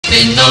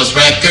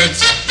those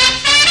records.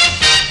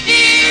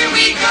 Here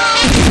we go.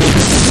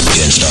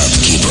 Can't stop,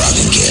 keep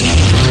rocking, kid.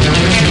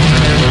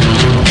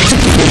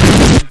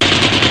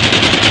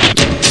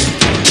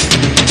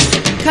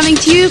 Coming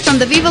to you from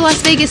the Viva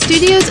Las Vegas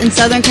studios in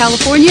Southern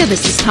California,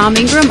 this is Tom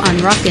Ingram on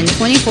Rockin'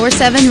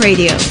 24/7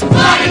 Radio.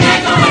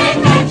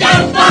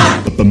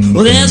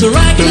 Well, there's a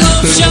rock and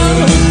roll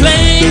show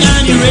playing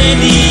on your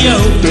radio.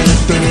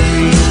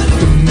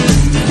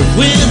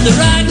 With the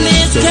rock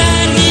Miss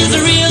Tide, he's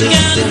a real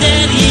kind of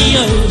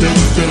daddy-o.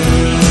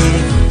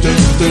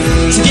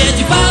 So get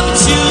your poppin'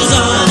 shoes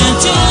on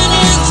and tune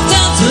in to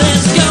town, so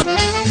let's go.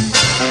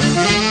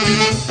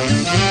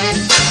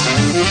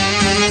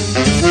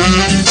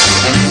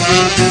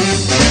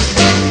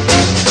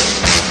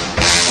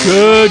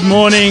 Good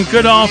morning,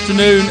 good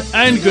afternoon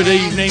and good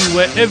evening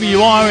wherever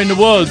you are in the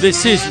world.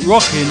 This is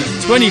Rockin'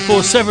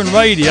 24/7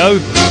 Radio.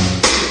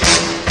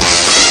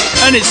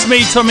 And it's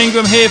me, Tom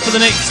Ingram, here for the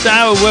next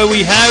hour where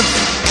we have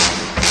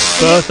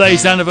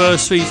birthdays,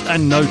 anniversaries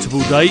and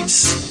notable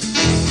dates.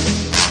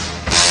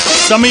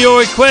 Some of your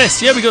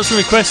requests. Yeah, we got some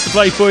requests to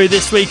play for you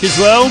this week as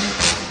well.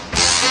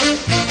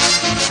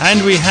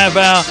 And we have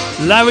our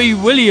Larry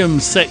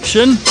Williams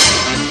section.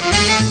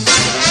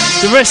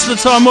 The rest of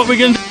the time, what we're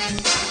going to do?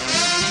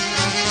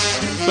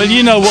 Well,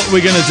 you know what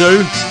we're going to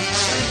do.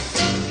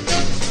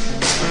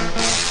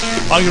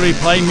 I'm going to be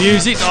playing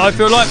music that I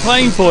feel like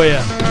playing for you.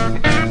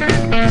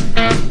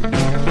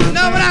 You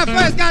know, when I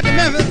first got to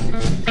Memphis,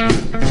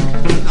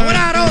 I went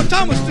out on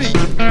Thomas Street.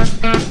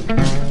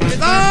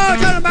 It's all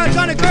talking about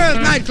Johnny Kerr's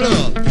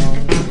nightclub.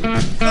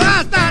 So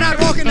I started out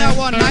walking there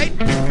one night.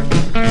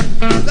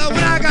 So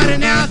when I got in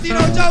there, I seen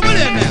old Joe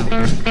Williams there.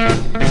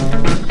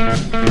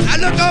 I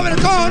looked over in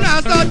the corner,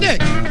 I saw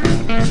Dick.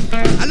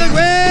 I looked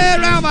way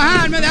around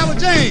behind me, that was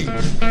James.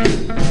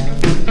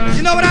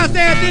 You know what I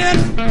said then?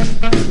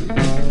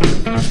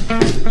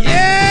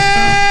 Yes,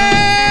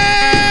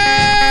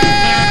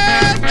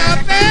 I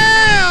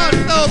felt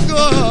so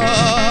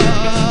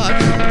good.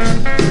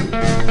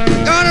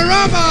 Gonna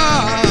rumble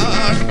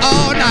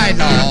all night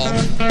long.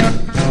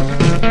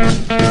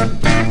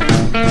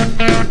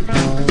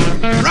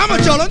 Rumble,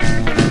 children.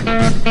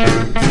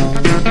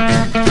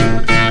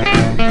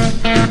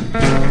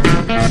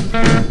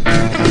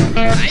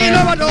 You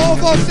know what the old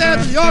folks said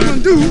the young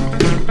ones do?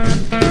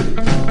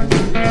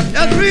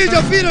 Just freeze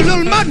your feet a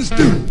little mutton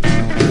stew.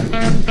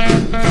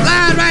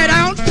 Slide right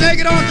out, take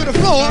it onto the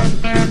floor,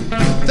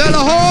 till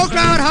the whole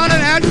crowd holler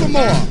and ask for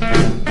more.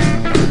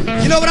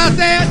 You know what I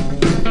said?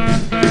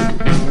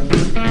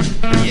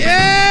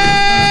 Yes,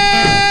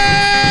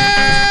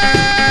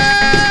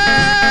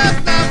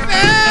 I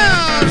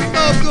felt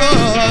so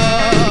good.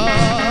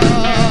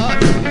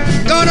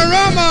 Gonna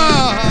rumble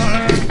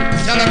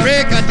till the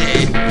break of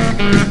day.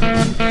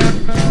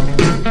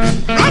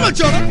 Rumble,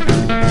 children.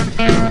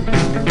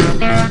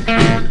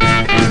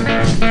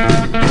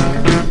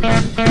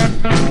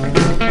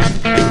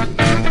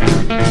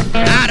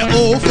 Now the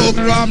old folks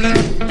rumbling,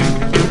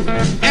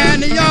 and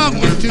the young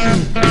ones too.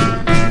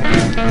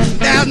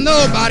 There's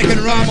nobody can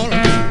rumble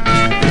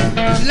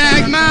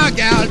like my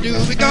gal do.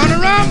 We're gonna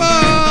rumble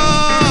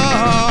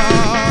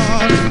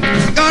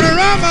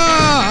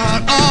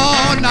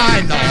all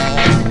night long.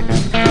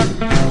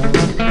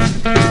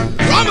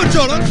 Rumble,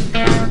 children.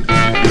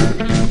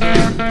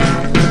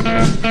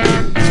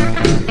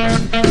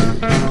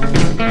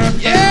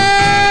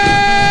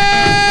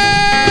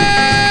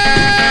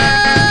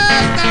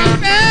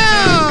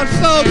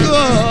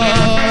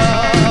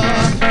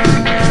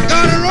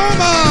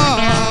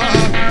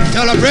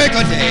 Break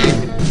a day.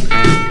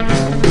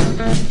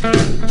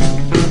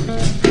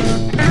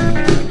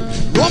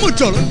 Rumble,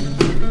 children.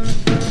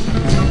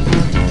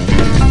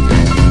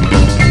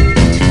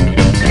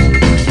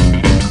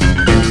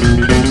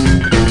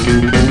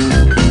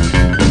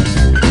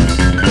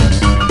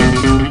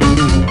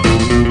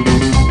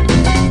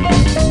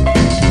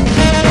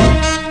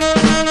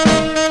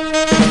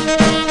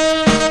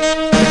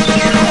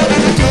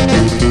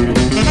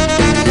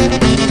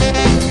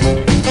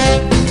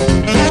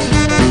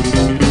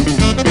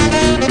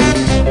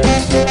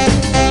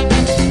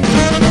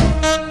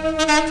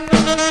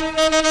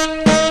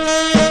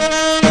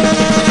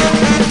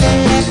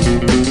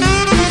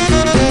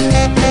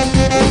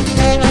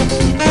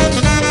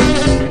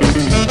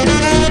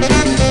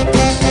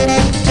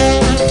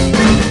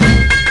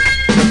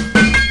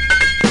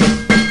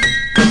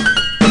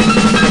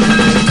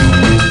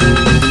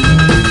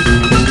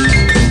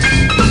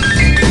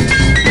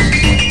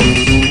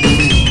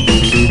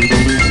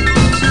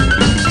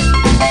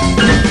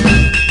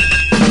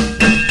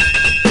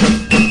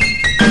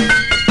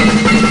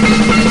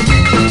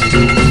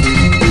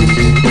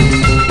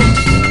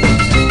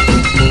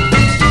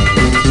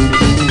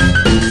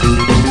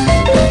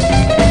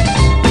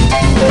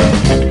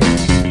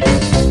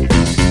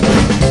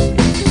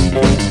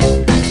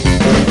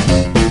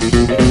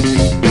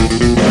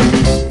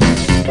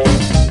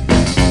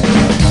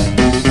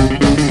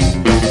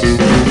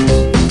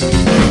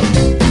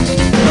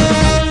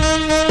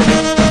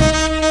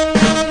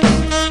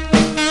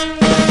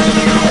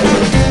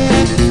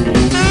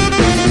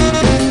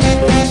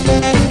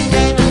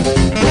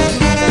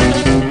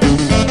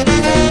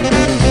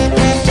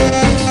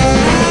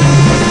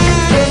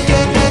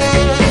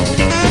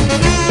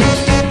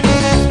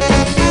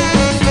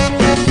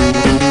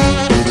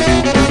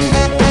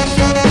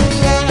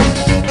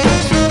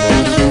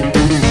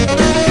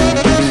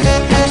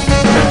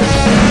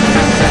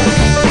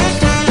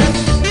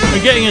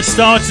 us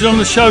started on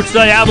the show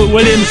today, Albert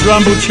Williams,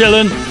 Rumble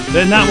Chillin'.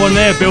 Then that one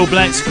there, Bill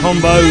Black's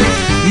combo,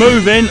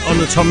 Moving, on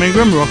the Tom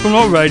Ingram Rock and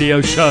Roll Radio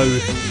Show.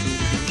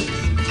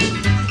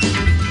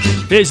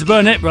 Here's the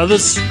Burnett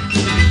Brothers.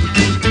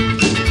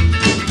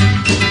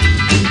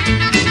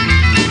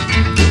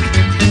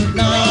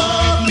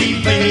 Love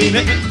me,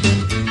 baby,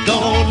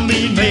 don't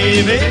mean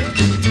maybe.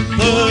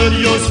 Put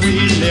your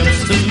sweet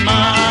lips to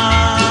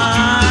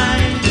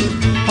mine.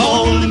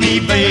 Hold me,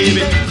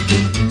 baby,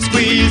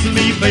 squeeze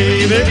me,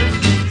 baby.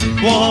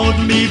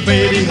 Want me,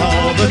 baby,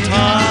 all the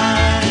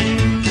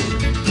time.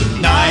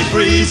 Night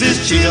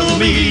breezes chill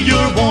me,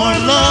 your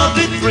warm love,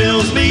 it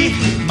thrills me.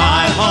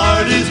 My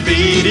heart is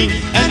beating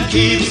and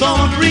keeps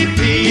on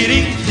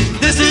repeating.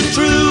 This is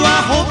true,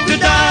 I hope to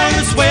die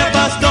and swear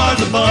by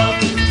stars above.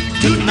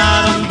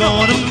 Tonight I'm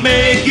gonna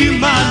make you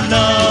my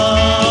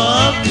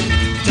love.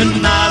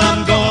 Tonight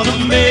I'm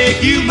gonna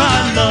make you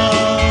my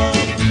love.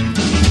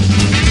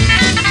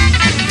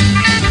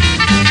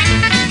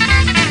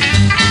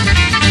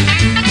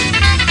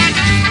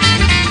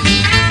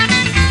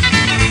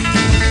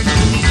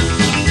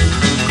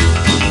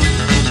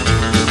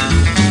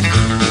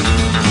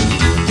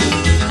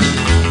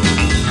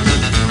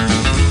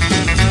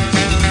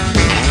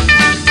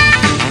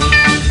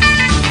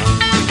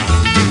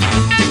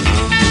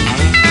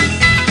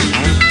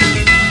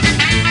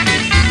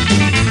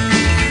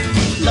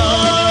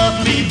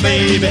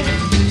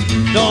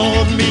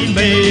 Don't mean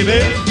baby,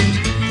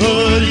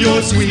 put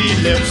your sweet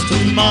lips to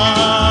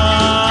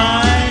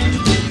mine.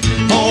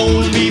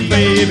 Hold me,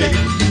 baby,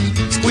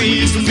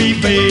 squeeze me,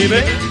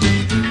 baby.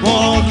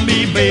 Want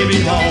me,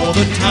 baby, all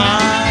the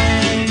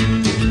time.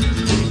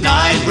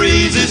 Night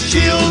breezes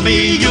chill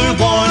me, your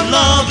warm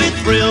love, it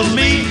thrills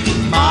me.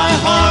 My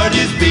heart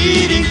is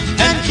beating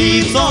and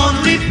keeps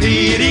on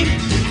repeating.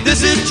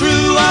 This is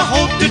true, I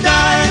hope to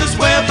die and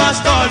swear by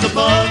stars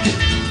above.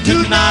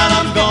 Tonight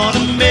I'm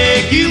gonna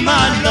make you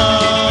my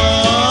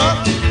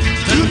love.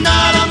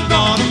 Tonight I'm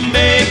gonna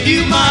make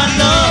you my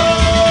love.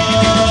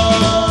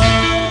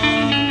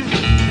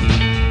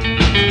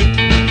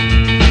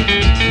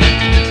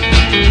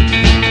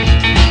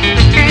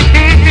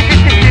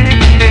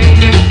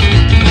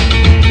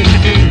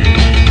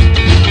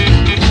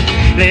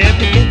 Let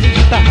me tell you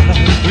about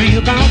real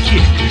about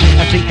you.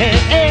 I sing her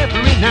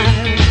every night.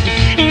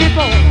 And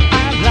boy,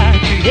 I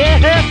like to hear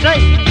her say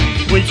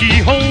when she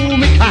hold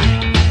me tight.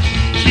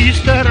 She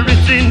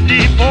stutters in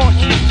the voice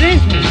she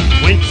sings me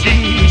when she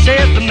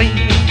says to me,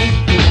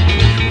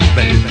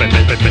 baby,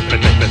 baby, baby,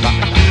 baby, baby,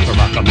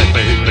 rock me,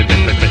 baby, baby,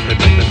 baby,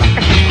 baby,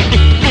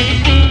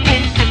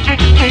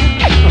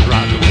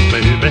 rock me,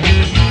 baby.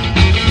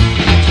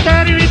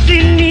 Stutters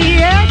in the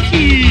air,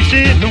 she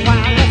says, why,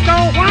 let's go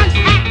one.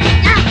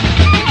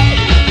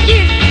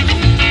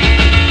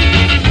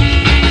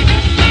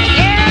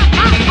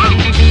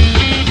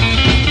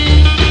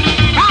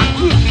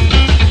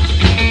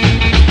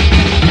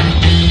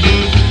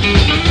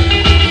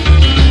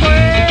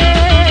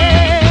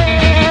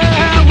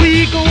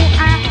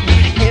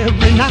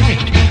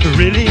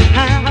 Really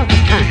have a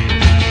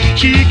time.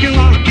 She can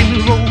rock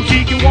and roll,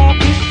 she can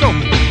walk and soul.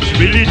 She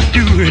really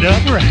do it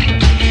upright.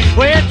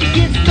 Well, she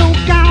gets so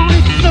down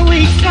and so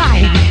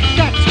excited.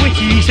 That's when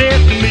she says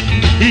to me,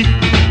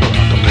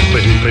 rock me,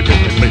 baby, baby,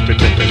 baby,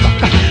 baby,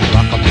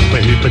 rock me,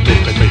 baby, baby,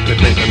 baby,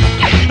 baby,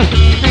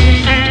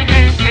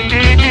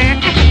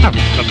 rock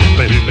me,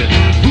 baby.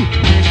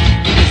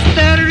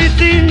 Stutter is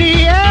in the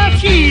air,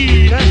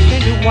 she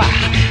doesn't know why.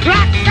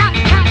 Rock, rock,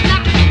 rock,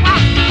 rock,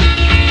 rock.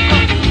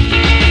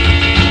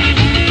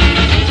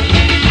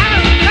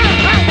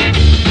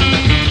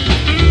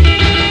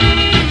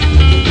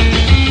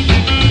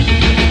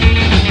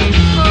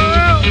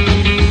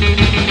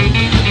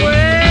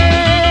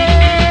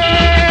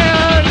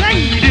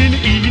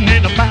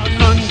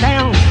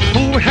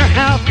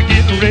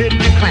 Ready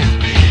to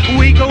clown.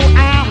 We go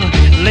out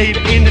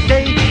later in the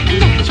day.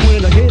 That's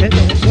when I hear that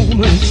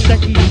woman say,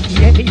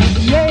 yeah,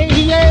 yeah,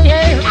 yeah,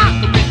 yeah. Rock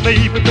me,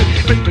 baby, baby,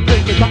 baby,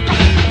 baby, rock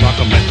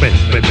me, baby,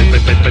 baby,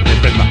 baby, baby,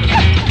 baby, rock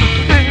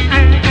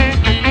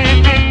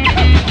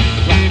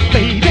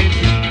baby.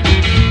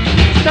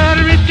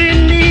 Stutter is in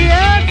the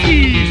air,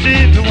 she's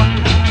in the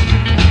wild.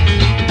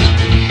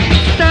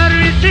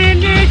 Stutter is in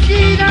the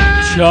sheet.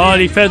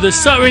 Charlie Feathers,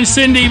 Sutter and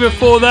Cindy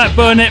before that,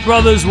 Burnett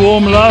Brothers,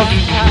 Warm Love.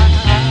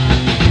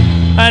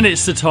 And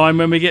it's the time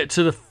when we get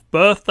to the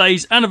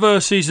birthdays,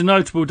 anniversaries and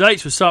notable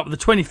dates. We'll start with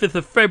the 25th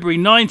of February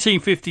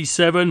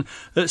 1957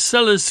 at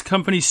Sellers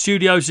Company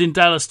Studios in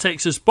Dallas,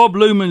 Texas. Bob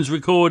Luman's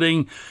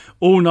recording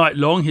All Night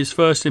Long, his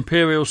first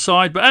Imperial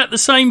side. But at the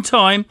same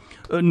time,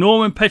 at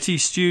Norman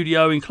Petty's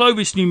studio in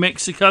Clovis, New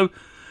Mexico,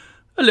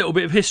 a little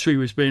bit of history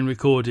was being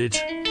recorded.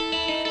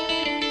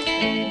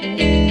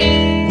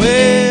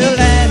 Well,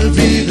 that'll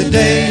be the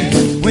day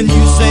when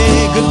you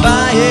say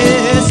goodbye.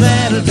 Yes,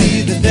 that'll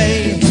be the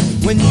day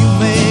when you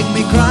make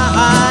me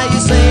cry. You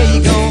say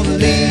you're gonna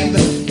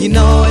leave, you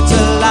know it's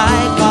a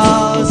lie,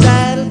 'cause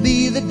that'll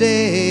be the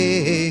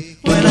day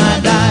when I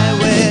die.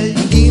 Well,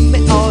 you give me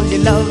all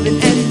your loving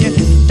and your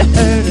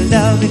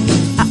loving,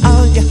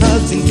 all your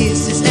hugs and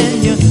kisses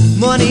and your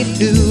money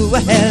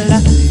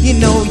Well, you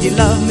know you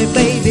love me,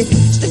 baby.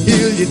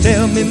 Still you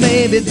tell me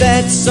maybe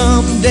that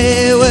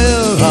someday,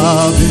 well,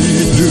 I'll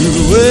be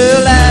blue.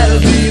 Well, that'll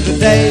be the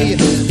day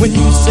when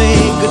you say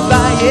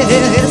goodbye.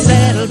 Yes,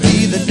 that'll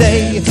be the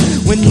day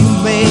when you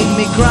make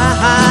me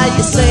cry.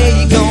 You say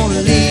you're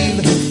gonna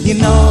leave. You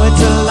know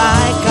it's a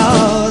lie,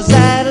 'cause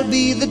that'll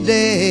be the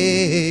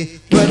day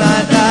when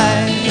I die.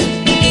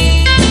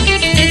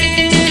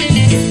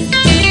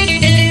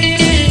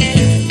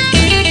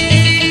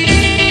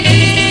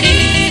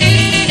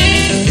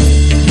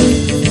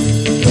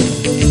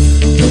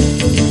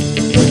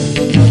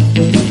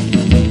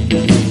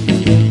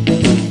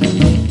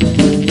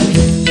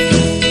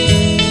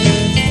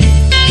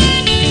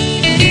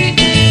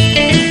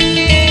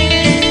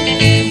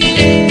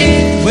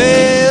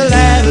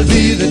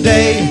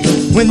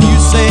 When you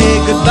say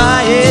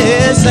goodbye,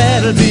 yes,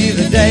 that'll be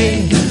the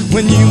day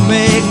when you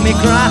make me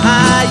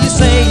cry. You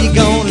say you're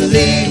gonna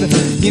leave.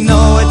 You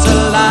know it's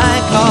a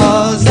lie,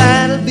 'cause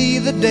that'll be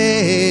the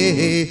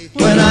day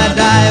when I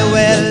die.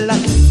 Well,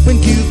 when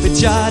Cupid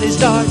shot his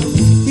dart,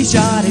 he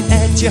shot it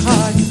at your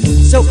heart.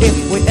 So if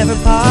we ever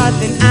part,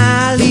 then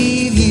I'll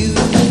leave you.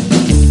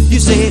 You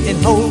sit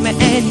and hold me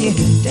and you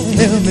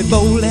tell me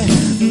boldly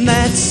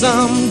that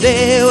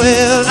someday,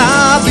 well,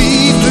 I'll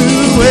be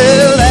blue.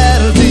 Well,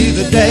 that'll be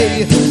the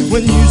day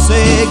when you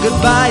say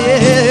goodbye.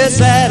 Yes,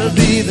 that'll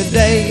be the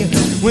day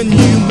when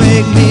you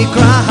make me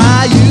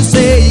cry. You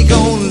say you're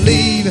gonna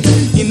leave.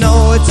 You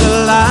know it's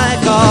a lie,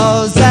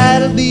 'cause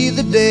that'll be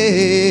the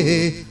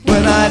day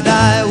when I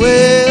die.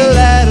 Well,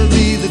 that'll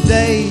be the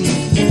day.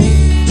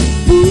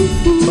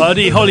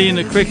 Buddy Holly and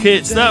the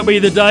Crickets, that'll be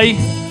the day.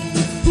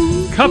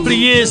 Couple of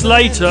years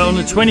later, on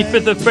the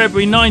 25th of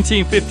February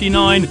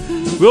 1959,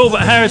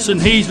 Wilbert Harrison,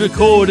 he's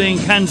recording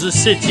Kansas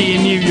City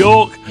in New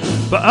York,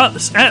 but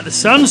at the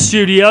Sun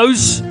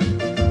Studios,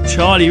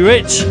 Charlie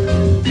Rich,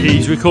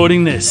 he's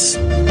recording this.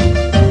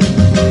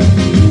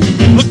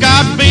 Look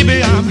out,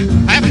 baby,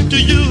 I'm after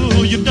you.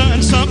 You've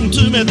done something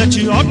to me that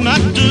you ought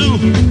not do.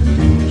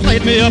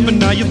 Played me up and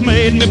now you've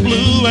made me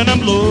blue, and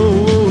I'm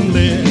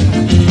lonely.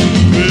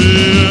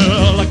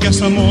 Well, I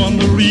guess I'm on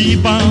the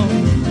rebound.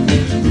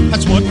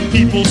 That's what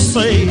people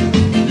say.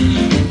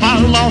 I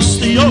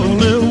lost the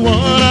only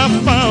one I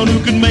found who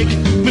could make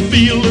me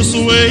feel this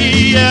way.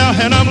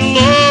 Yeah, and I'm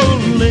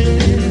lonely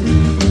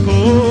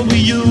over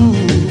you.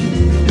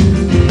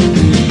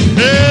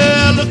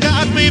 Yeah, look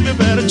out, baby,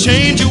 better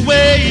change your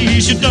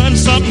ways. You've done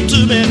something to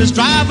me that's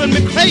driving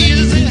me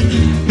crazy.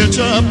 Catch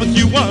up with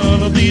you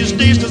one of these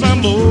days, 'cause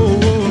I'm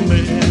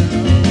lonely.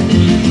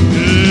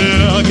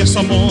 Yeah, I guess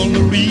I'm on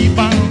the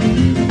rebound.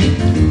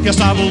 Guess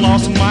I've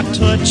lost my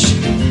touch.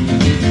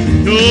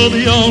 You're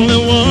the only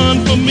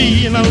one for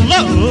me, and I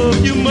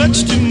love you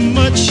much too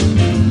much,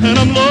 and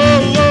I'm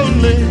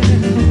lonely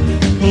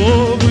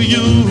over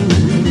you.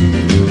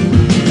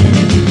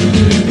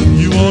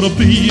 You ought to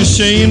be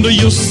ashamed of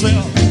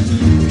yourself,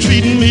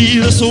 treating me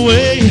this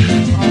way.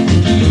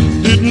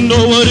 Didn't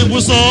know what it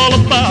was all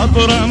about,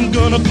 but I'm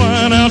gonna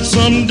find out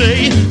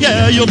someday.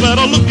 Yeah, you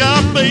better look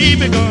out,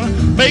 baby, gonna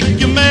make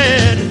you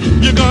mad.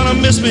 You're gonna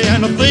miss me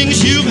and the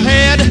things you've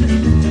had.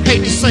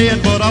 Hate to say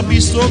it, but I'll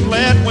be so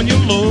glad when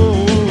you're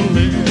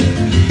lonely.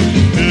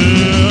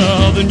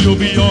 Yeah, then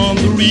you'll be on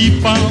the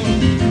rebound.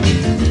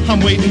 I'm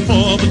waiting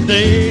for the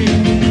day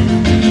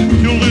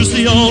you'll lose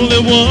the only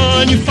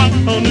one you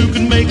found who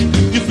can make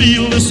you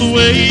feel this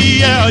way.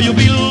 Yeah, you'll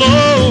be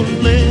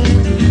lonely.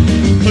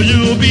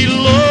 You'll be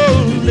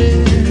lonely.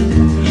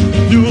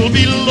 You'll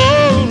be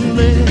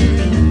lonely,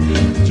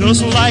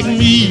 just like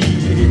me.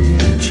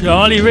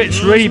 Charlie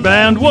Rich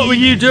Rebound. What were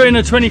you doing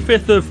the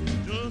 25th of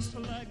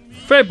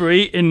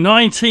February in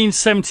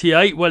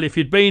 1978? Well, if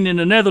you'd been in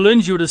the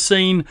Netherlands, you would have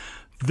seen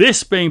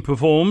this being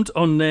performed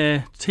on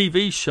their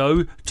TV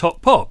show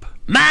Top Pop.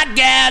 My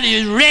gal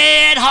is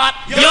red hot,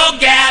 your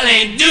gal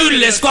ain't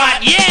doodly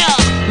squat, yeah.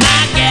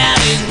 My gal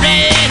is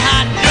red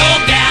hot, your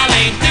gal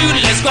ain't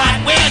doodly squat.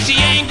 Well, she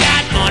ain't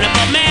got money,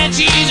 but man,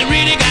 she's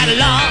really got a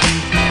lot.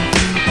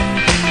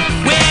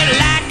 Well,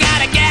 I got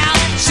a gal,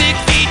 6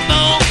 feet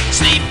 4,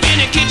 sleep in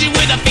the kitchen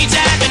with her feet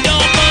out the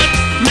door, but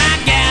my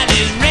gal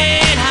is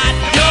red hot,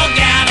 your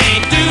gal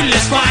ain't doodly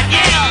squat,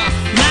 yeah.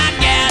 My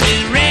gal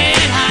is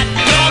red hot,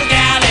 your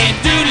gal ain't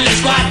doodly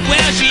squat.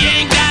 Well, she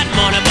ain't got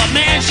money, but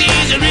man,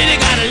 she's really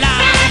got a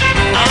lot.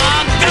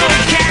 Oh, go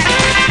cat.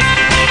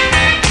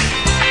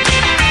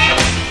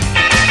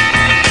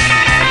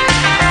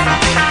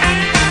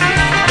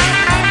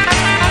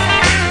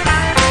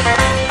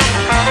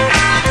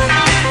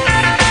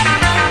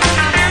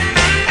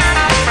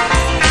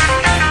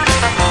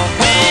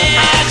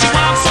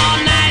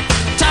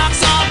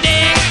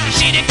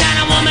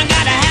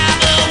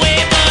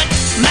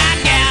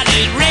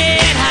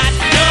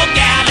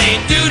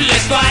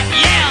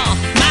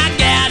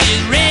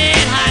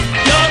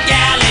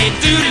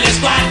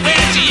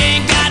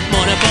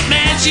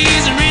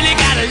 She's really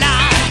got a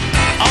lot.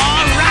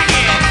 All right.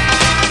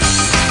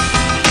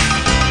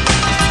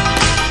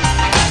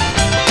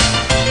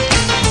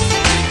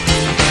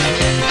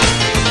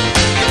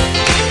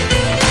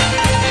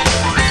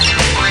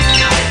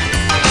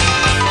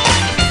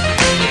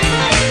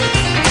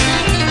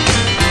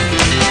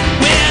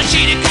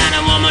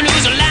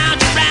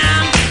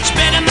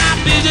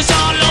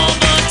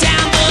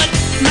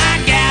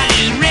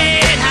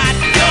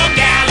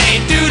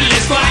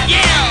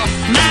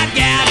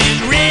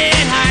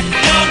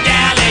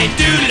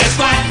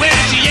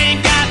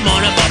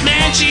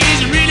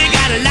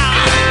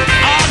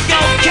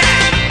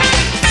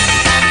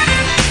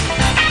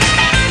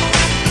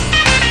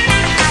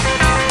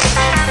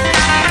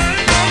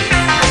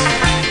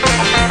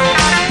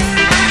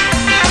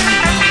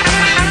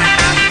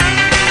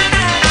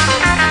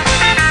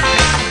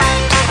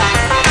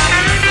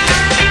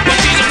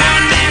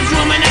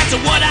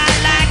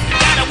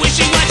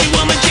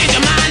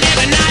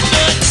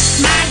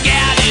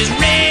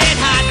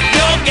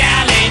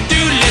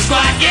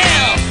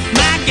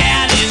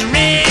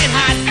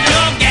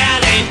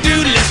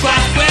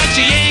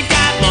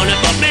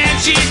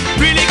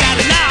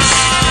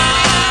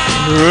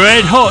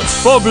 Red Hot,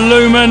 Bob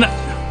Luman.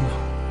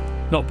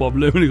 Not Bob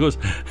Luman, of course.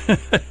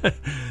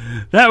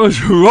 That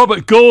was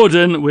Robert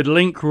Gordon with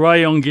Link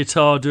Ray on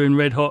guitar doing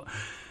Red Hot.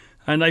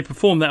 And they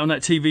performed that on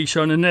that TV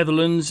show in the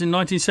Netherlands in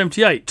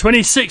 1978.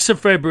 26th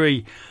of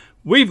February.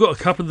 We've got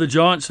a couple of the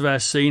giants of our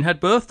scene had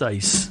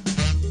birthdays.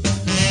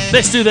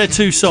 Let's do their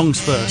two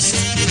songs first.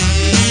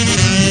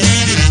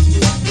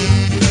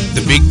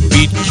 The big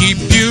beat keep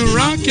you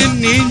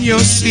rocking in your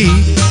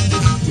seat.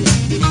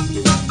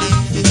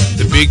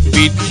 The big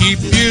beat keep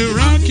you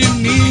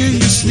rocking in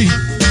your sleep.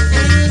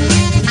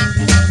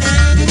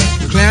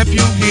 Clap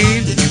your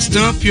hands and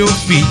stomp your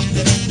feet.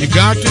 You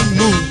got to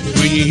move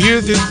when you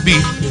hear this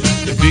beat.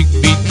 The big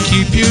beat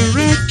keep you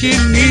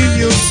rocking in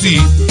your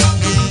seat.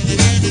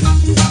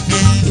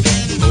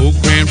 Old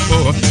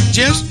grandpa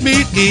just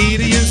made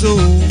 80 years old.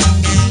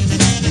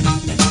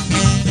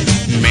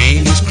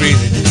 Man, he's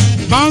crazy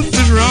about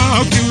this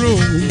rock and roll.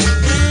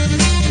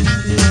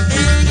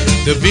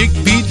 The big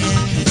beat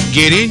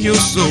get in your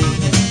soul,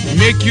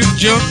 make you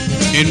jump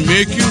and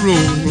make you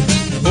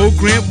roll. Old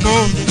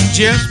grandpa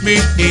just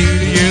made 80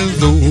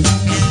 years old.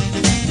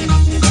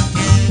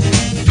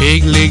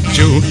 Peg leg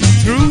Joe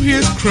threw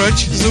his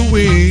crutches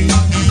away.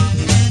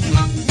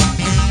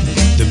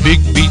 The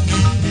big beat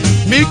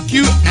make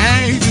you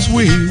act this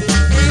way.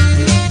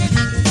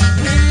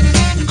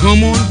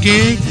 Come on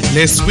gang,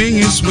 let's swing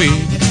and sway.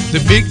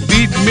 The big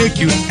beat make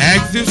you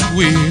act this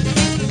way.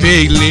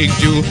 Peg leg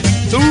Joe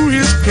threw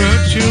his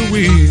crutch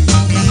away.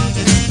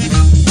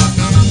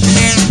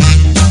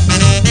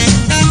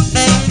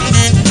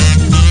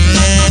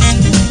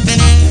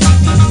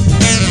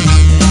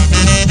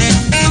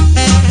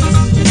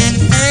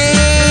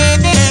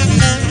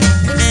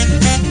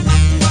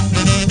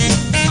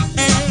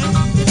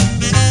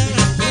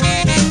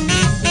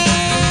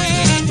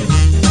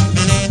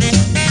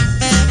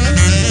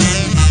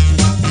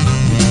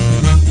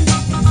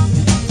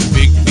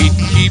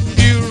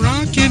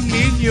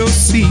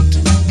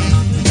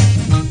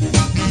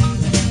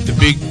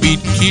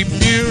 Keep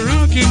you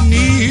rocking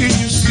in your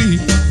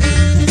seat.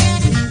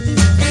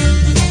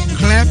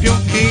 Clap your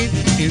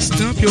hands and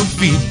stomp your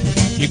feet.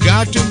 You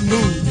got to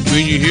move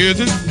when you hear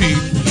the beat.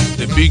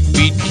 The big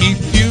beat keep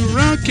you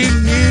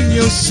rocking in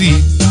your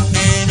seat.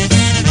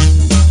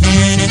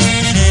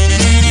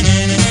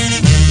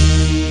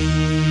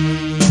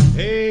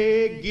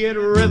 Hey, get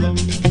a rhythm.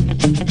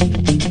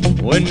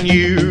 When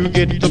you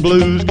get the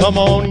blues, come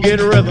on, get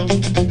a rhythm.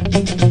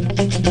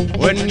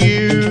 When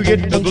you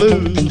get the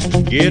blues,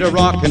 get a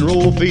rock and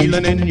roll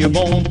feeling in your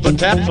bones, put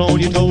taps on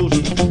your toes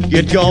and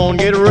get gone,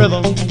 get a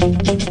rhythm.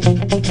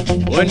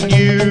 When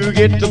you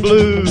get the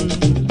blues,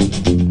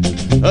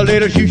 a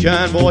little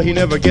shoeshine boy, he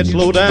never gets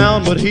low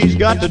down, but he's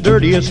got the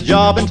dirtiest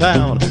job in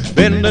town,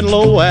 bending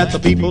low at the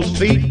people's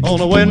feet on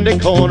a windy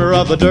corner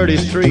of a dirty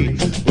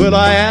street. Well,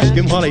 I asked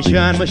him while he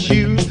shined my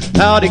shoes,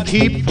 how'd he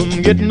keep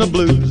from getting the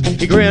blues?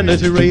 He grinned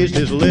as he raised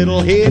his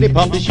little head, he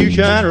popped his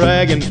shoeshine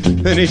rag and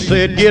he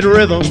said, get a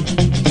rhythm.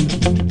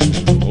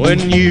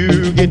 When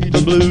you get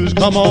the blues,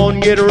 come on,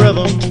 get a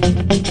rhythm.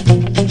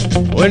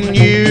 When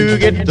you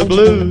get the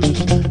blues,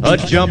 a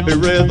jumpy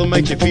rhythm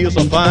makes you feel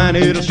so fine.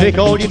 It'll shake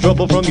all your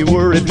trouble from your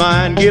worried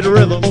mind. Get a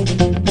rhythm.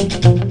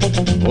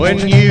 When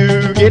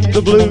you get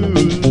the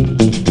blues.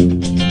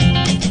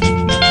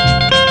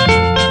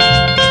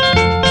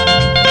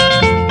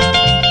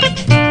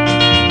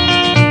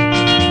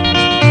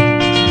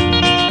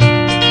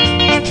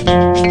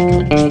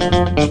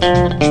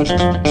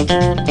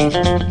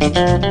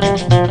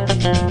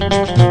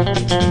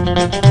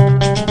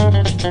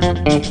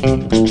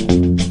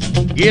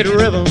 Get a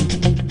rhythm.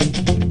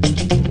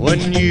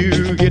 When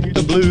you get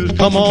the blues,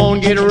 come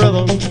on, get a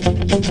rhythm.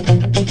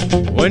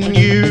 When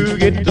you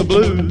get the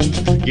blues,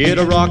 get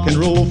a rock and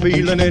roll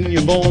feeling in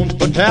your bones,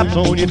 put taps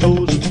on your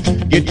toes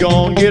and get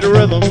gone, get a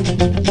rhythm.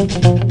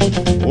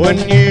 When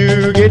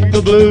you get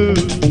the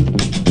blues.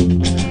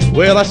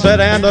 Well, I sat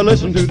and I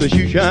listened to the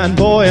shoeshine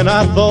boy, and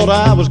I thought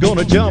I was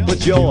gonna jump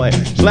with joy.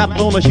 Slapped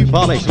on the shoe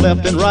polish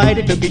left and right.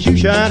 He took his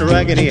shoeshine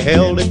rag and he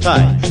held it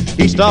tight.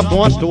 He stopped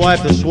once to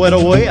wipe the sweat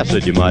away. I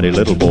said, you mighty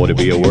little boy to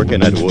be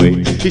a-working that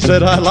way. He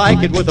said, I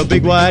like it, with a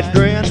big wide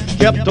grin.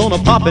 Kept on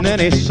a-popping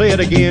and he said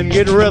again,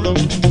 get a rhythm.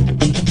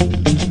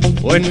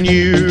 When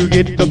you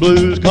get the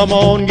blues, come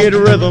on, get a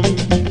rhythm.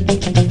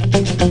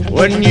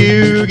 When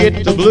you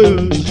get the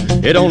blues,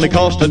 it only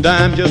costs a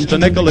dime, just a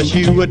nickel a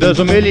shoe. It does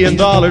 $1 million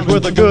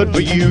worth of good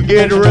for you.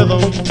 Get a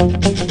rhythm.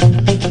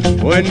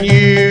 When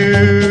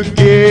you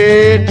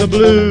get the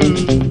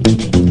blues.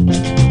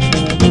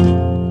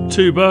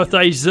 Two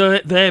birthdays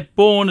there.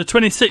 Born the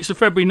 26th of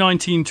February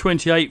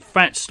 1928,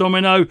 Fats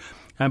Domino,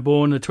 and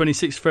born the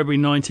 26th of February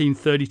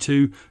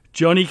 1932,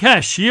 Johnny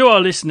Cash. You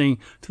are listening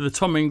to the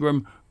Tom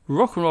Ingram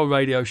Rock and Roll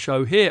Radio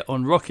Show here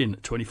on Rockin'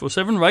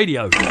 24/7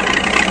 Radio.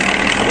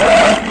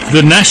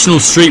 The National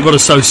Street Rod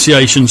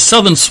Association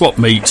Southern Swap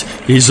Meet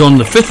is on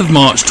the 5th of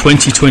March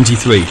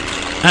 2023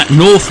 at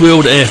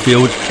Northfield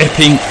Airfield,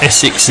 Epping,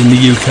 Essex in the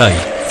UK.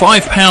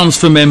 £5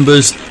 for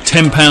members,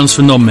 £10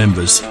 for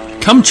non-members.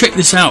 Come check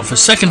this out for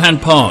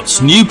second-hand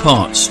parts, new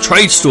parts,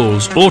 trade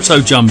stores, auto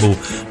jumble,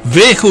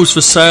 vehicles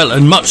for sale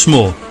and much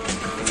more.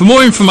 For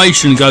more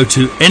information go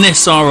to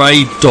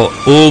nsra.org.uk.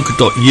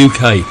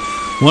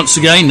 Once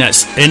again,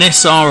 that's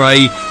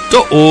nsra.org.uk.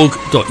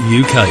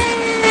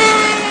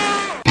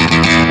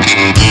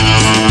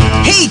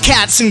 Hey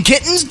cats and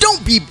kittens,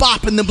 don't be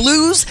bopping the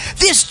blues.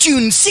 This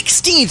June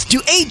 16th to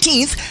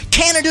 18th,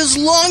 Canada's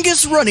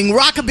longest running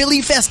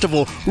rockabilly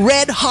festival,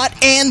 Red Hot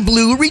and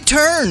Blue,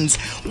 returns.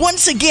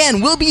 Once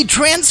again, we'll be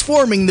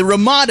transforming the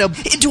Ramada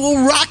into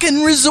a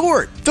rockin'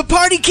 resort. The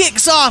party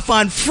kicks off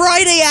on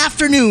Friday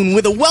afternoon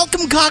with a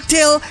welcome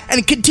cocktail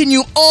and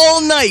continue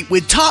all night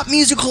with top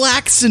musical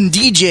acts and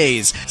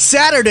DJs.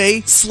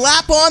 Saturday,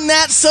 slap on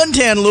that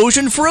suntan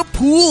lotion for a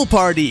pool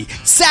party.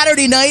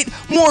 Saturday night,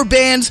 more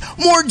bands,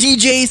 more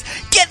DJs.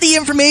 Get the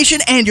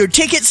information and your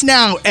tickets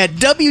now at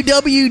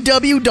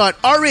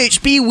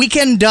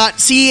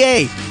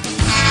www.rhbweekend.ca.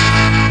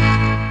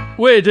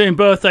 We're doing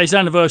birthdays,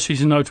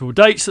 anniversaries and notable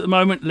dates at the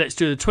moment. Let's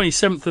do the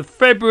 27th of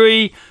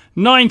February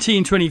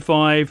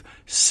 1925.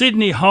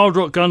 Sydney Hard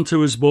Rock Gunter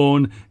was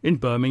born in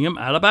Birmingham,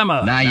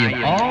 Alabama. Now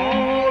you've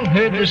all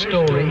heard the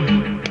story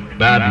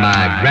about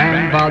my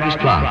grandfather's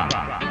clock.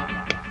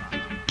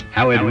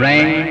 How it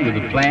rang with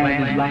the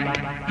plan of his life.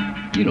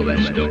 You know that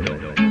story.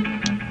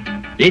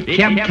 It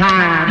kept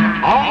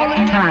time all the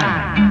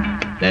time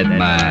that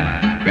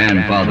my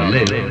grandfather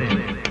lived,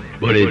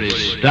 but it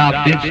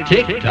stopped its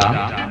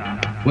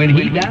tick-tock when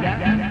he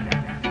died.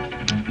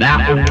 Now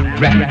old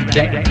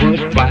Granddad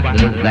was quite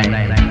the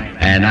lad,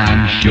 and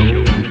I'm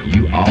sure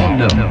you all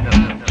know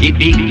he'd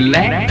be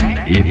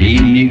glad if he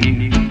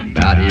knew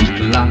about his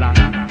clock.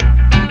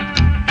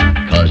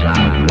 'Cause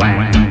I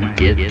wound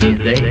it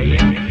today,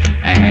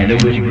 and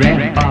it was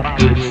Grandpa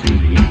could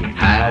see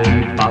how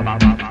he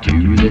popped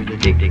to the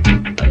tick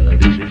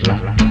of his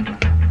clock.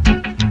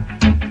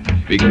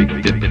 Big big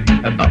bit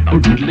about a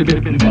little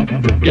bit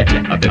yeah,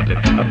 a bit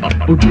about a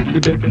little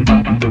bit yeah, a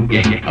little bit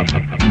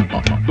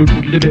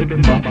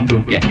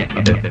yeah,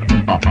 a bit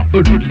about a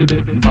little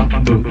bit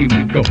here we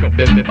go, a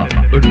bit about a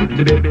little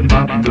bit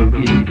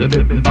the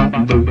bit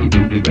about the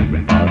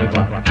grandfather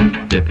clock.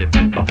 Bit about a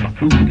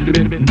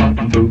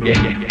little bit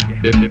yeah,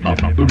 bit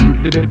about a little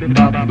bit yeah, bit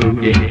about a little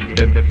bit yeah,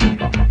 bit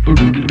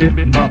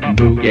about a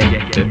little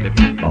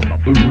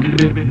bit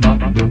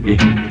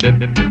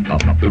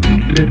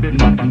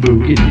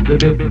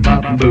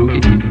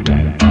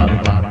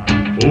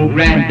Oh,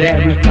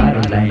 Granddad was quite a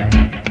lad.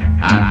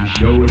 I'm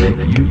sure that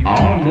you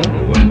all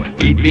know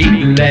he'd be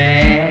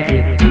glad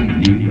if he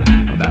knew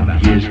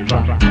about his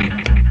clock.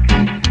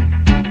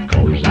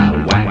 'Cause I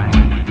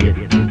wound it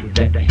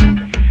today,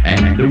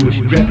 and those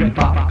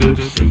Grandpa could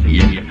see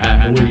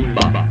how he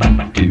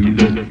popped to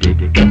the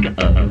tick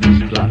of his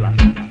clock.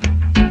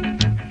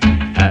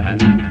 How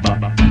he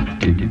popped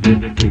to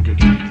the tick of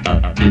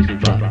his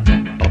clock.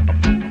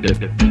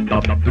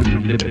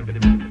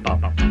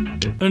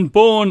 And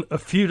born a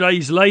few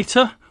days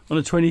later, on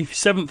the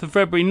 27th of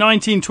February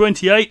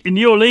 1928 in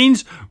New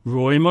Orleans,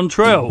 Roy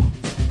Montrell.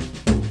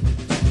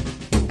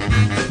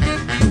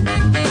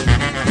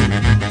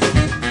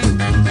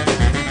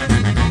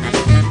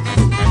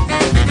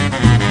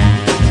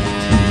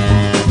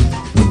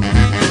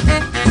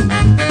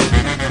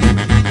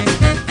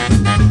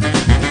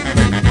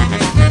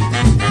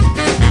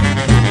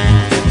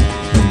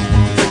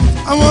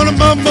 I wanna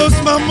mumbo,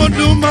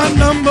 do my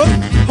number,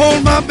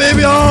 hold my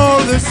baby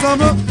all this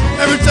summer.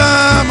 Every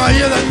time I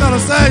hear that metal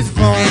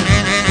saxophone,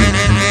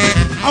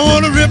 I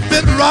wanna rip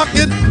it, rock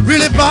it,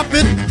 really bop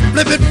it,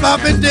 flip it,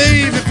 flop it,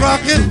 Davy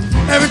Crockett.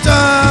 Every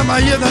time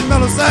I hear that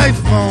metal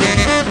saxophone,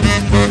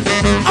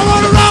 I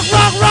wanna rock,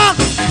 rock, rock,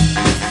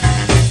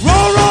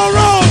 roll, roll,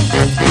 roll,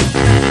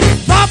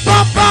 pop,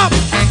 pop, pop.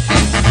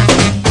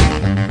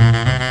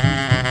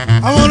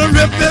 I wanna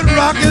rip it,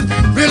 rock it,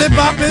 really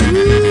bop it,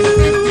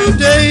 ooh,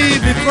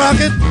 Davy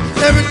Crockett.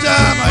 Every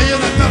time I hear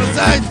that metal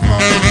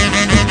saxophone.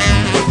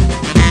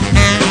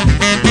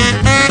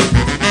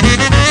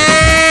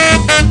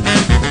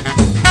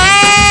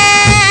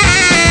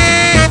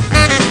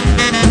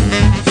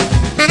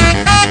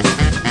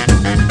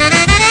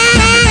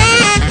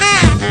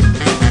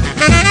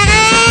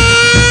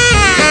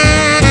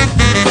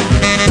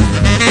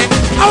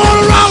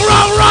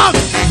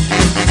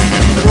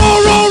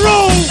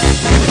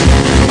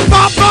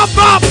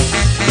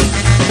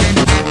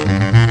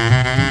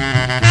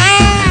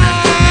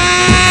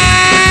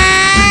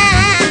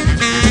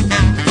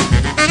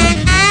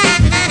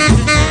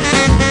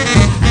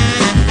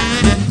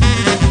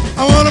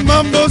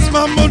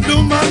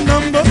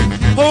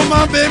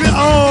 Baby,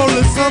 all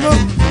this summer,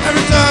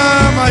 every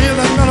time I hear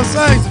that metal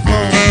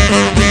saxophone,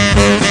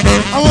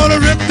 I wanna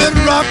rip it,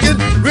 rock it,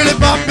 really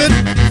bop it,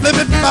 flip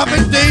it, pop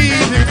it,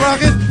 Davy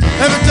Crockett.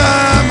 Every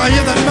time I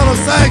hear that metal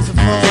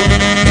saxophone,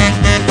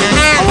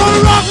 I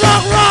wanna rock,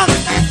 rock, rock,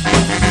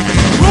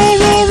 roll,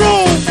 roll,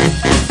 roll,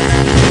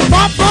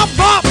 pop, pop,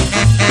 pop.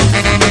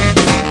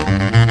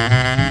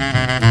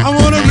 I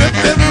wanna rip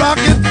it,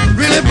 rock it,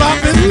 really bop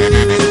it,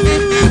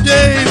 ooh,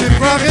 Davy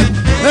Crockett.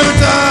 Every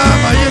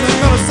time I hear that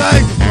metal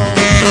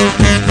saxophone.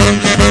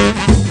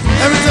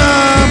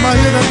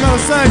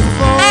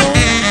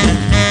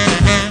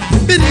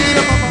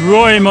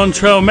 Roy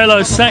Montrell,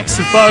 mellow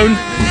saxophone.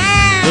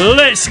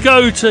 Let's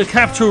go to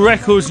Capitol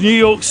Records New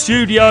York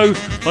studio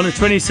on the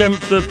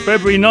 27th of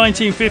February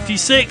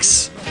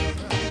 1956.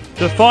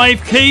 The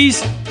Five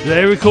Keys,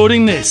 they're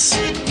recording this.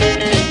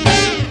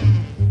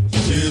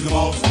 She's the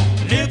most.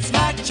 Lips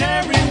like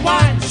cherry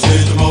wine.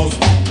 She's the most.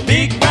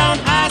 Big brown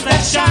eyes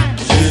that shine.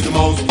 She's the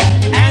most.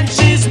 And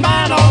she's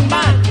mine, all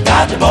mine.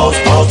 Got the most,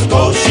 coast to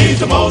coast. She's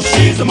the most.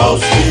 She's the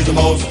most. She's the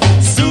most.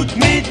 Suit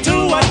me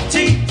to a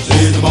T.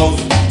 She's the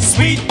most.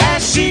 Sweet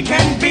as she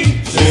can be.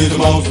 She's the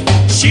most.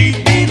 She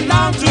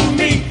belongs to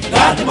me.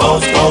 Got the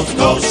most, coast to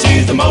coast.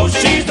 She's the most.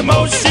 She's the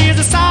most. She's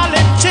a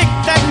solid chick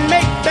that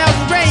make bells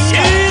ring. She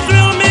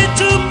thrill me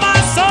to my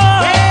soul.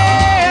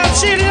 Well,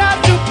 she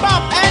loves to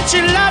bop and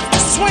she loves to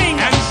swing.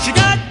 And she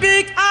got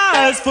big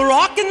eyes for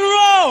rock and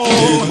roll.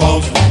 She's the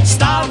most.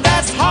 Style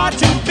that's hard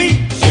to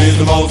beat.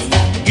 She's the most.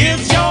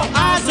 Gives your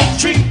eyes a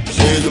treat.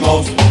 She's the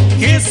most.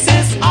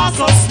 Kisses are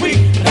so sweet.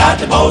 Got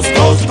the most,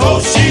 coast to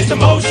coast. She's the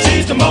most.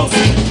 She's the most.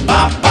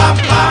 Bop, bop,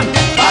 bop,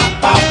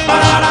 bop, bop, ba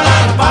da da da,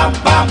 bop,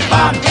 bop,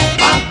 bop,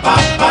 bop,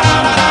 bop, ba da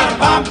da da,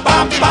 bop,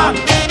 bop, bop,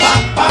 bop,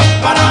 bop,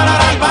 ba da da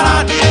da, ba da,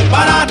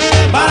 ba da,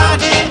 ba da,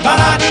 ba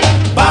da,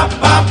 bop,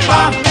 bop,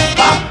 bop,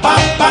 bop,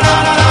 bop, ba da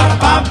da da,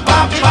 bop,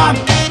 bop, bop,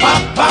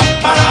 bop, bop,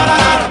 ba da da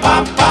da,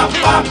 bop, bop,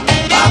 bop,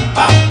 bop,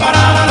 bop, ba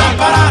da da da,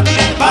 ba da,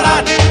 ba da,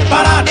 ba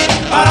da,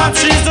 ba da.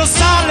 She's a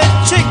solid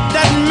chick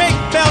that make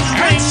bells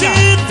ring. She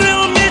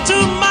thrill me to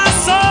my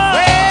soul.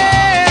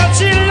 Well,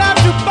 she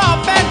loves to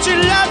bop and she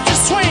loves to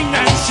swing.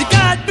 And she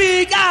got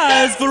big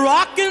eyes for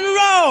rock and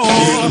roll.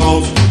 She's the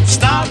most.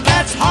 Style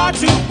that's hard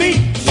to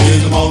beat.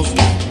 She's the most.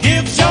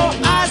 Gives your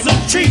eyes a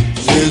treat.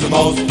 She's the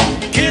most.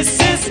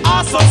 Kisses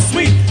are so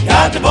sweet.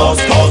 Got the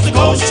most, coast to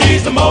coast.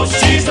 She's the most.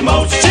 She's the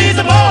most. She's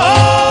the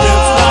most.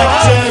 Lips like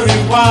cherry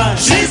wine.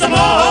 She's the most.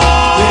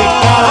 Big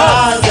brown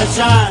eyes that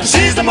shine.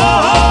 She's the most.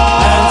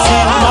 And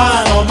she's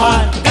mine, oh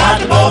mine. Got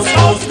the most,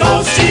 coast to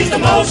coast. She's the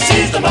most.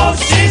 She's the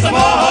most. She's the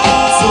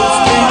most. Suits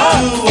me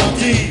to a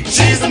T.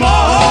 She's the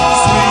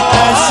most. Sweet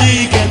as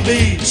she can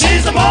be.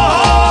 She's the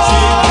most.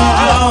 She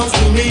belongs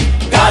to me.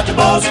 Got the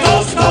most,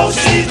 coast to coast.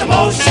 She's the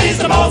most. She's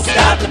the most.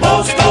 Got the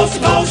most, coast to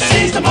coast.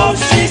 She's the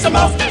most. She's the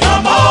most.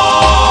 Come on.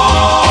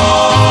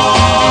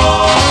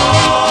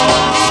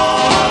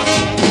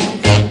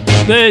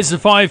 There's the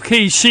Five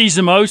Keys, she's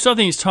the most. I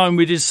think it's time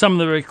we did some of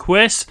the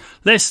requests.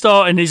 Let's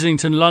start in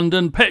Islington,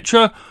 London.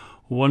 Petra,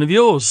 one of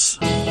yours.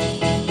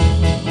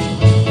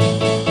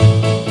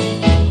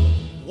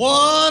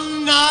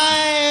 One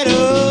night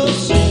of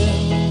sin,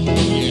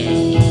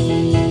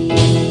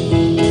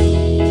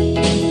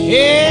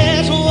 yeah,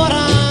 it's what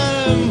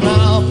I'm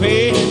now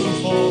paying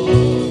for.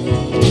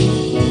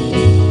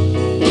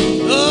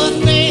 The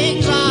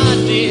things I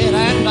did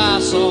and I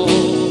saw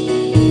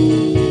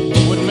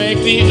would make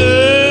the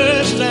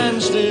earth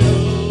stand still.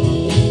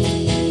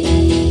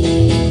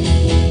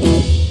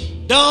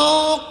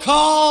 Don't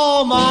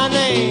call my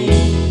name.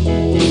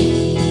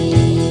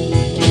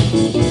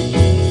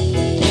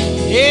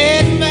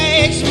 It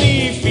makes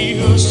me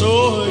feel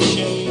so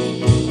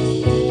ashamed.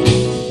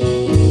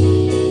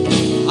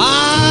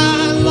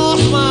 I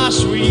lost my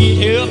sweet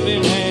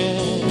helping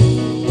hand.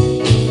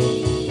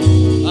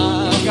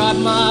 I got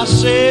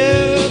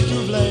myself to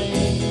blame.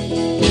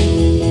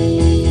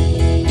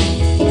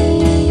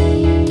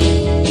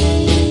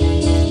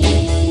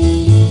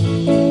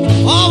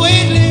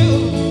 Always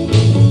live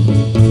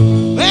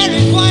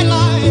very quiet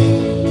life.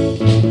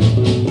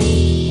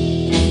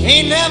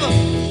 Ain't never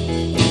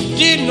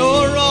did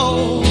no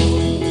wrong.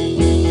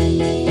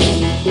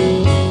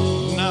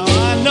 Now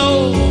I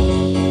know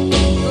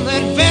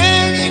that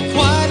very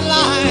quiet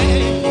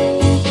life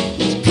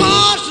is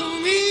costing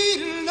me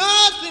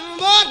nothing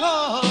but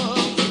harm.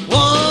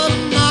 One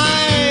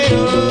night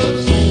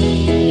of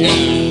sin,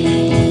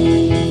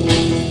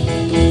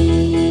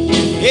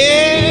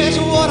 yeah, it's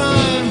what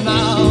I'm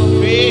now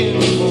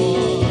paying for.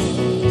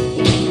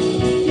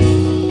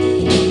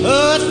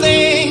 The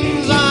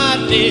things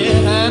I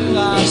did and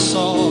I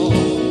saw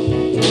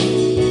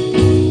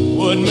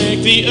would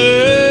make the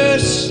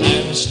earth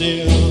stand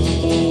still.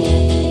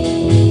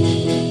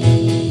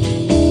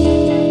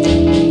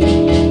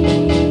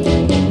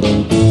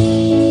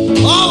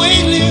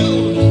 Always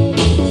lived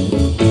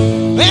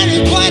very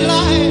quiet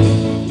life.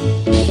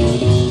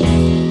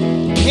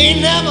 Ain't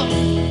never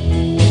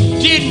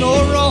did no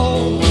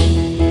wrong.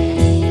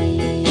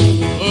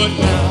 But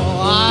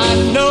now I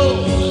know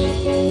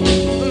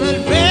that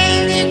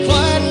very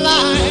quiet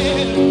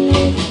life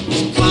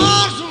is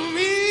costing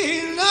me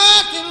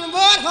nothing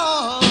but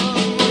harm.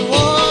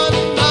 One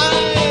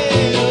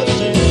night of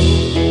sin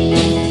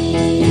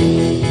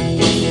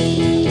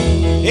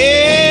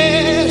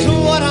is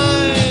what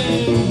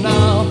I'm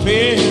now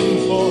paying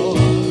for.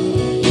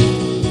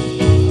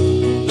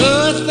 The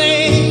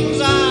things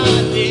I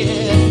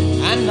did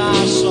and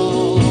I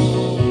saw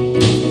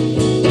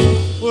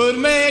would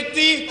make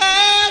the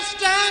earth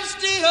stand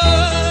still.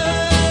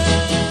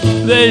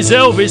 There's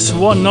Elvis,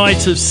 One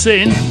Night of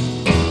Sin.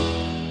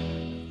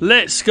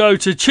 Let's go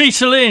to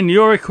Cheetah Lynn.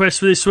 Your request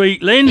for this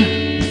week, Lynn.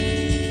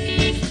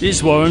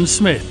 It's Warren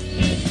Smith.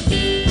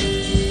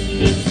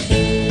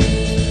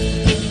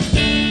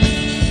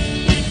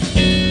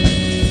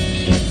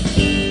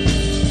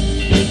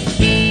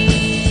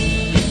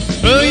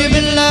 Who you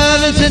been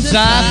loving since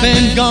I've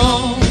been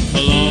gone? A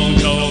long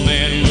tall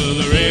man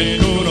with a red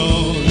coat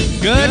on.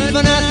 Good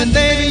for nothing,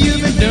 baby,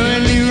 you've been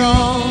doing me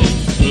wrong.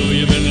 Who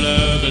you been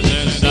loving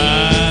since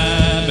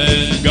I've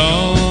been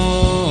gone?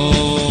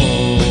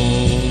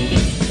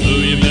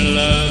 Who you been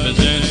loving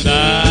since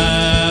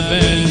I've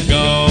been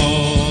gone?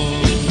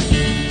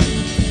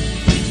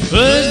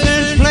 Who's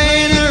been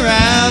playing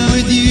around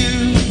with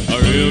you? A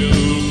real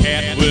cool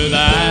cat with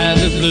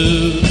eyes of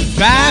blue.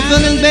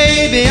 Trifling,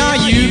 baby, are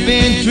you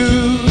been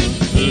true?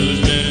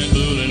 Who's been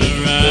fooling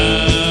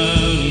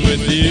around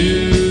with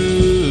you?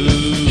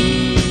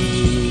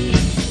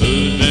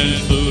 Who's been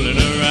fooling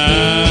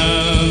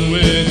around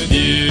with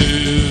you?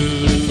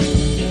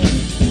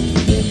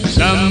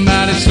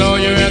 Somebody saw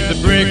you at the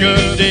break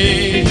of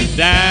day,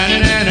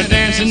 dining and a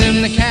dancing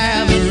in the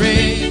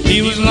cabaret.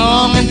 He was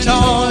long and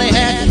tall, he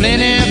had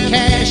plenty of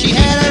cash. He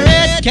had a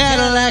red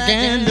Cadillac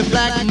and a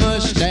black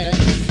mustache.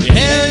 He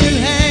held your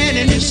hand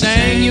and he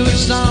sang you a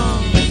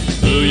song.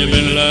 Who you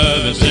been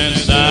loving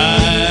since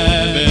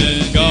I've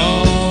been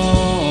gone?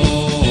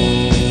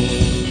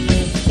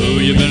 Who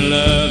you been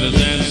loving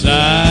since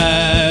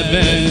I've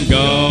been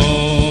gone?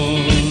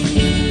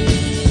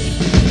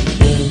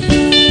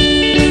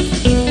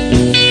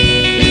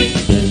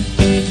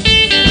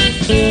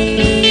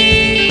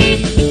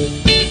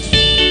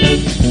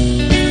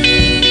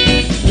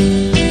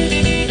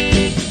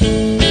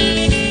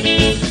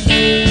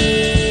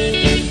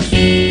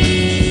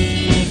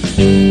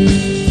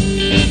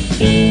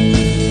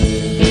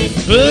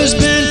 Who's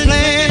been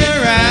playing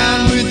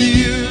around with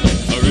you?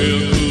 A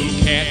real cool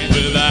cat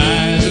with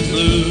eyes of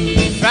blue.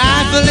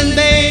 Trifling,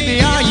 baby,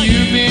 are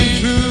you been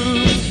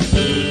true?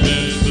 Who's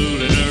been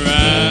fooling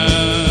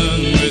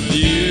around with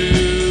you?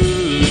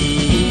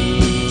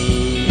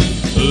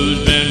 Who's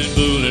been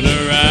fooling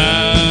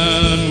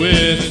around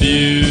with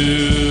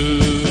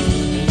you?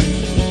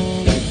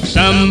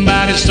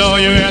 Somebody saw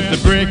you at the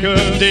break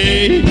of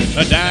day,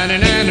 a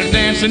dining and a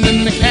dancing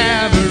in the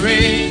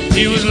cabaret.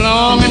 He was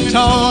long and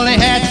tall, he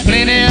had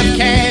plenty of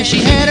cash.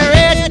 He had a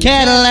red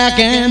Cadillac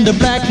and a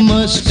black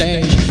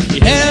mustache. He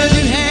held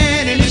your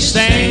hand and he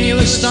sang you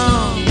a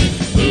song.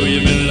 Who you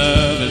been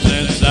loving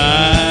since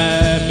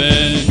I've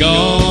been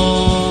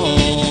gone?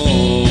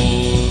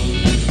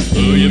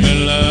 Who you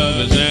been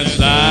loving since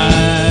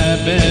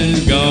I've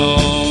been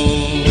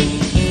gone?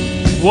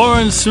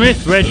 Warren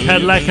Smith, red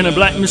Cadillac and a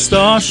black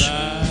moustache.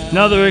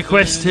 Another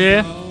request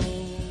here.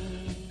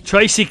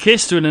 Tracy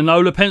Kister in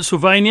Enola,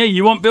 Pennsylvania.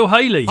 You want Bill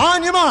Haley?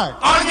 On your mark.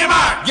 On your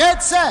mark.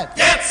 Get set.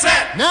 Get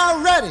set. Now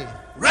ready.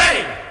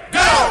 Ready.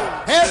 Go.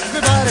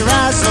 Everybody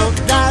razzle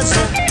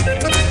dazzle.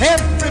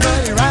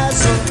 Everybody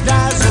razzle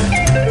dazzle.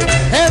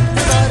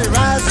 Everybody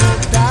razzle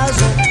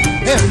dazzle.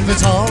 If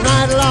it's all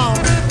night long.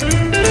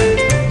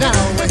 Now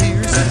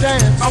here's a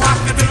dance. A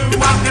walk-a-doo,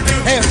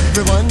 walk-a-doo.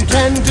 Everyone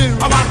can do.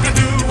 A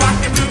walk-a-doo,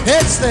 walk-a-doo.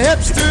 It's the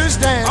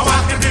hipsters dance. A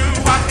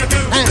walk-a-doo,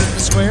 walk-a-doo. And the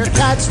square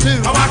cats too.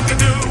 A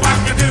walk-a-doo,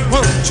 walk-a-doo.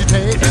 Won't you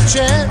take a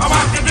chance? A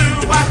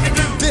walk-a-doo,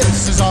 walk-a-doo.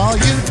 This is all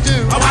you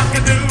do. A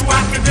walk-a-doo,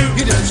 walk-a-doo.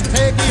 You just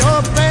take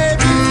your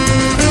baby.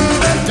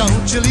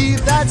 Don't you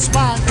leave that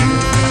spot.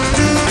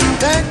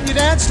 Then you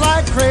dance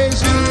like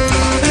crazy.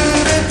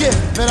 Give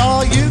it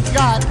all you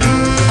got.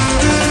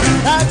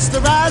 That's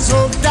the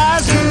razzle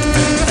dazzle.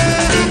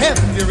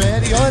 If you're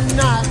ready or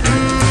not.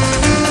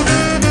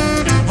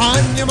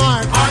 On your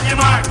mark. On your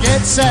mark.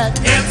 Get set.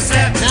 Get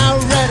set. Now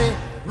ready.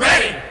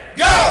 Ready.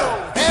 Go.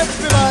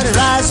 Everybody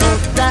razzle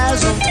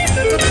dazzle.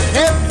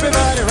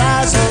 Everybody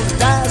razzle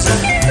dazzle.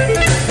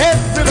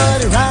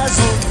 Everybody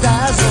razzle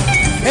dazzle.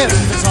 If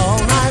it's all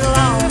night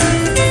long.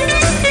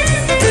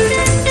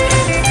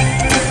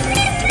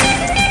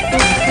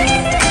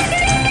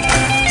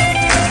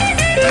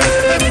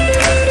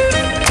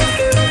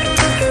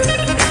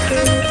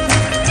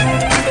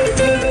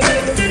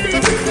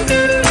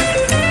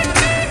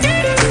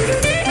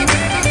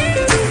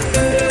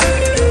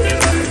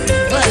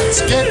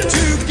 Let's get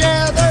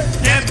together.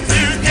 Get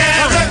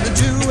together. 1,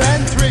 2,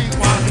 and 3.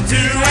 1, 2,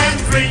 and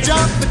 3.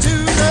 Jump to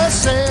the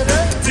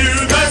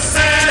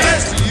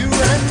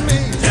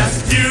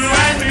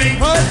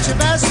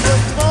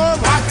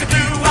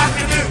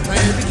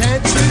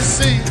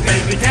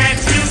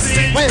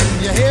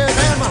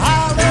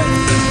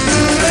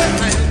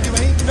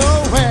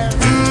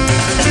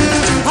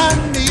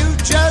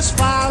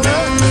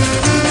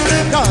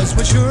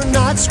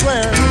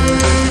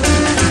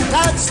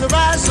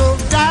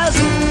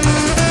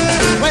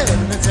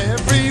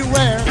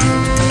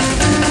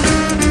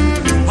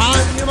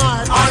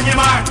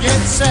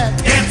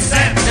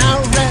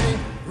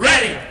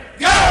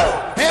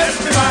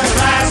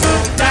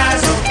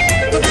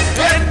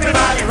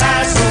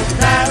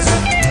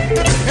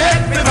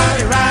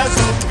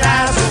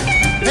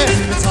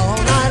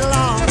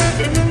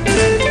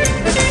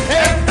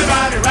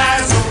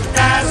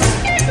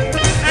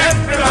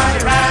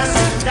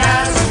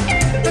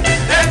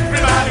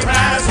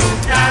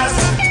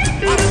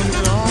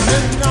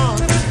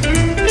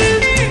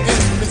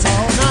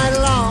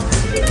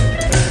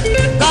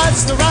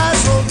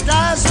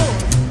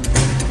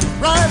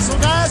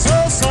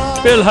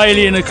Bill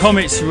Haley and the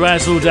Comets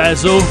Razzle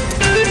Dazzle.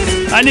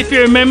 And if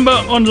you remember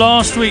on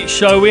last week's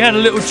show, we had a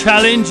little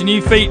challenge, a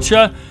new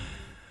feature.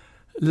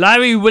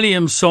 Larry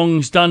Williams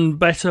songs done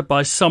better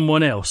by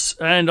someone else.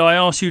 And I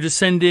asked you to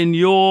send in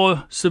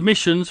your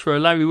submissions for a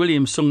Larry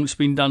Williams song that's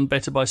been done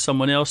better by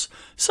someone else.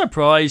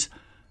 Surprise,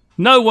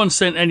 no one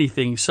sent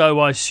anything, so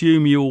I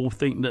assume you all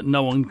think that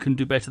no one can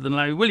do better than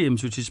Larry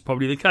Williams, which is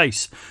probably the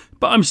case.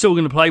 But I'm still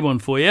going to play one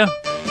for you.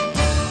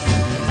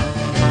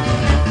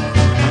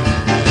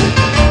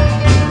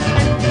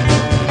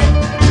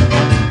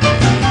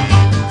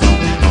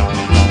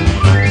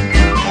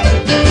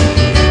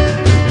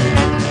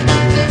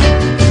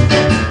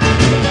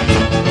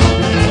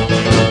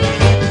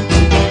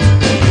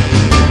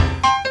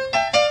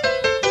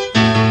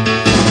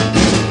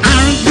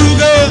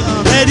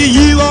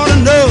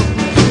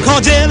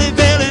 Jelly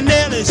Belly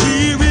Nelly,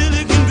 she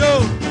really can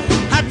go.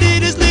 I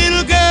did this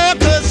little girl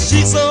 'cause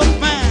she's so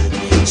fine.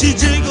 She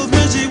jiggles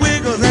when she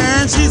wiggles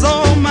and she's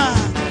all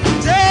mine.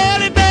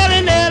 Jelly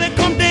Belly Nelly,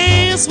 come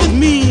dance with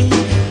me.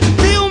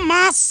 Fill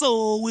my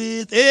soul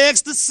with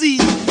ecstasy.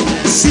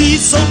 She's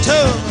so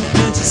tough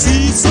and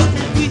she's so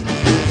sweet.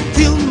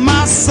 Fill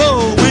my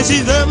soul when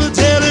she does the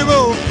jelly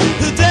roll.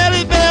 The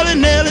Jelly Belly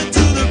Nelly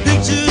to the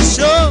picture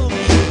show.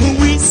 When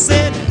we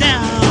sat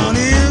down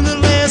in the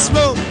last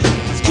row.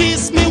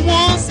 Kiss me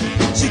once,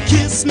 she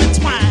kissed me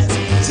twice.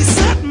 She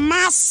set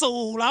my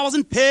soul, I was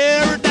in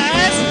paradise.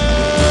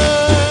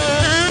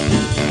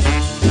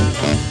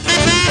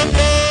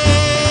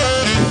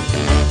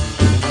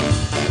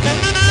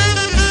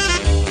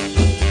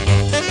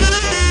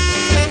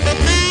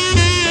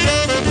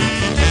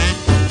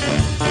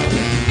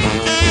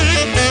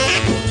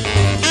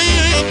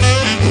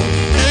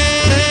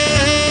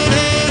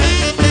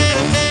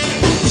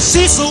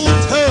 She's so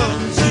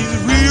tough, she's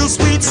real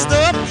sweet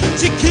stuff.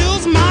 She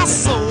kills my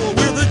soul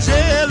with a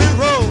jelly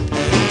roll.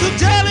 The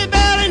Jelly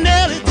Belly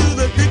Nelly to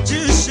the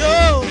picture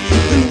show.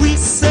 And we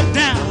sat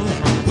down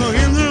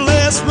in the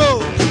last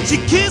row. She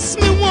kissed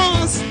me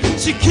once,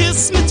 she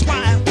kissed me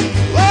twice.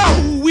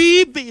 Oh,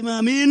 wee baby,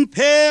 I'm in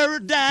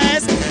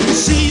paradise.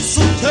 She's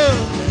so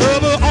tough,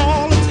 love her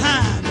all the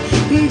time.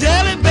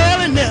 Jelly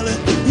Belly Nelly,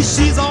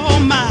 she's all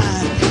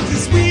mine.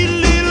 She's a sweet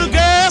little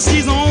girl,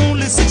 she's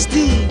only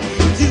 16.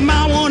 She's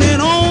my one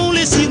and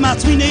only, she's my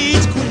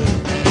teenage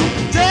queen.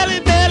 Jelly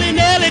Belly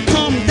Nelly,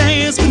 come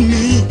dance with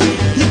me.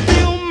 You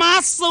fill my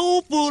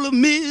soul full of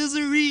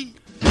misery.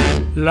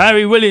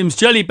 Larry Williams,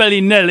 Jelly Belly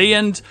Nelly,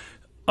 and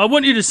I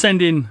want you to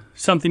send in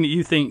something that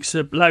you think's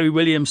a Larry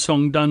Williams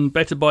song done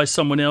better by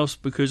someone else,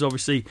 because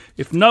obviously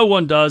if no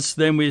one does,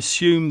 then we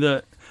assume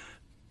that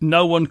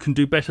no one can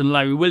do better than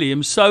Larry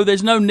Williams, so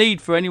there's no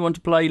need for anyone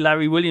to play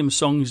Larry Williams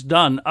songs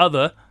done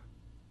by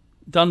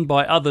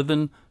other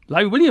than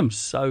Larry Williams,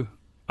 so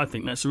I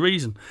think that's the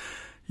reason.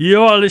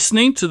 You are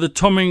listening to the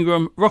Tom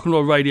Ingram Rock and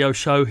Roll Radio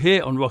Show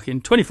here on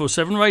Rockin'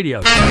 24/7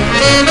 Radio.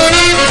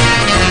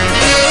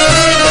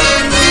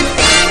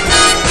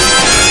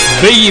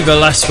 Viva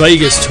Las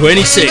Vegas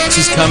 26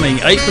 is coming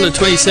April the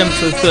 27th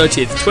to the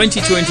 30th,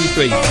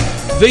 2023.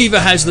 Viva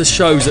has the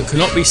shows that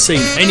cannot be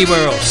seen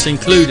anywhere else,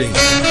 including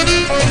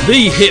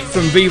the hit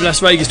from Viva Las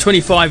Vegas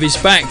 25 is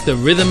back, the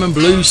Rhythm and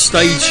Blues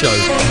stage show.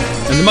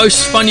 And the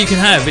most fun you can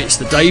have, it's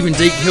the Dave and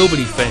Deke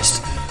Hillbilly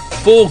Fest.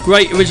 4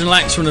 great original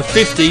acts from the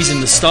 50s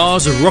in the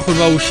Stars of Rock and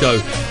Roll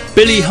show.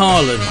 Billy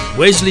Harlan,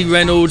 Wesley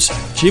Reynolds,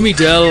 Jimmy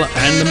Dell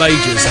and the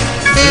Majors.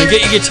 And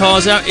get your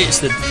guitars out, it's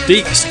the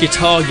Deke's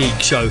Guitar Geek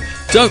show.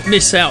 Don't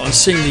miss out on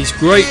seeing these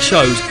great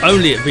shows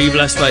only at Viva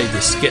Las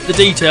Vegas. Get the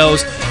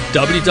details,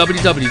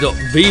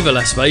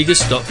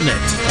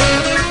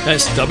 www.vivalasvegas.net.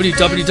 That's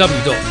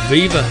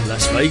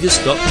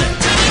www.vivalasvegas.net.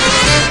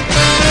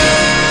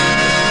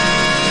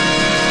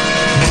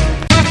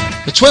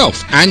 The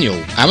 12th Annual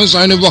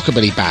Arizona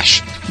Rockabilly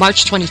Bash,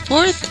 March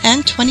 24th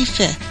and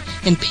 25th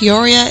in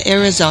Peoria,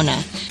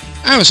 Arizona.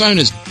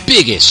 Arizona's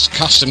biggest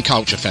custom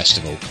culture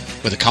festival,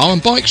 with a car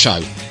and bike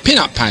show,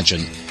 pin-up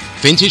pageant,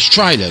 vintage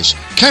trailers,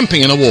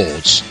 camping and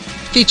awards.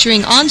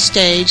 Featuring on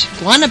stage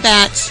Guana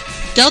Bats,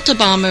 Delta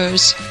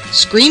Bombers,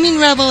 Screaming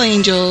Rebel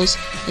Angels,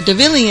 the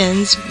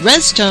Devillians,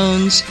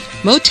 Redstones,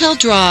 Motel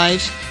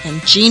Drive,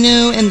 and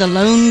Genu and the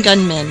Lone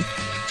Gunmen.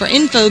 For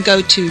info,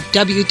 go to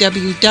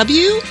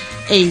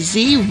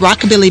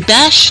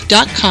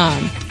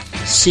www.azrockabillybash.com.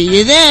 See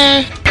you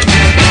there.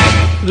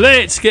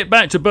 Let's get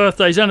back to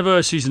birthdays,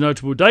 anniversaries and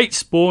notable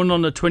dates. Born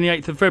on the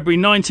 28th of February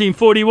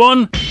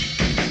 1941,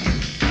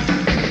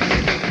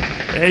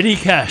 Eddie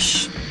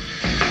Cash.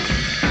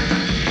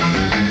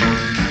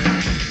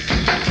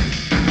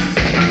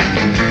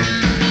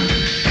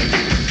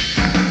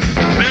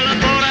 Well, I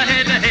thought I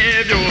had to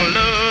have your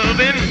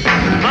loving.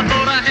 I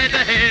thought I had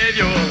to have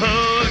your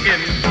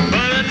hugging.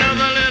 But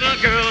another little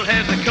girl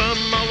has to come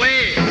my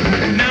way.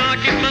 Now I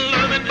get my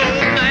loving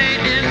both night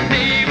and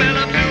day. Well,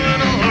 I'm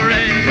doing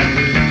alright.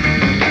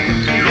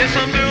 Yes,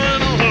 I'm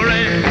doing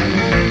alright.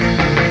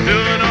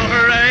 Doing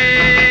alright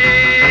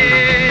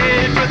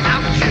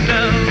without you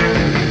now.